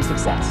Staffing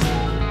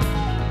Success.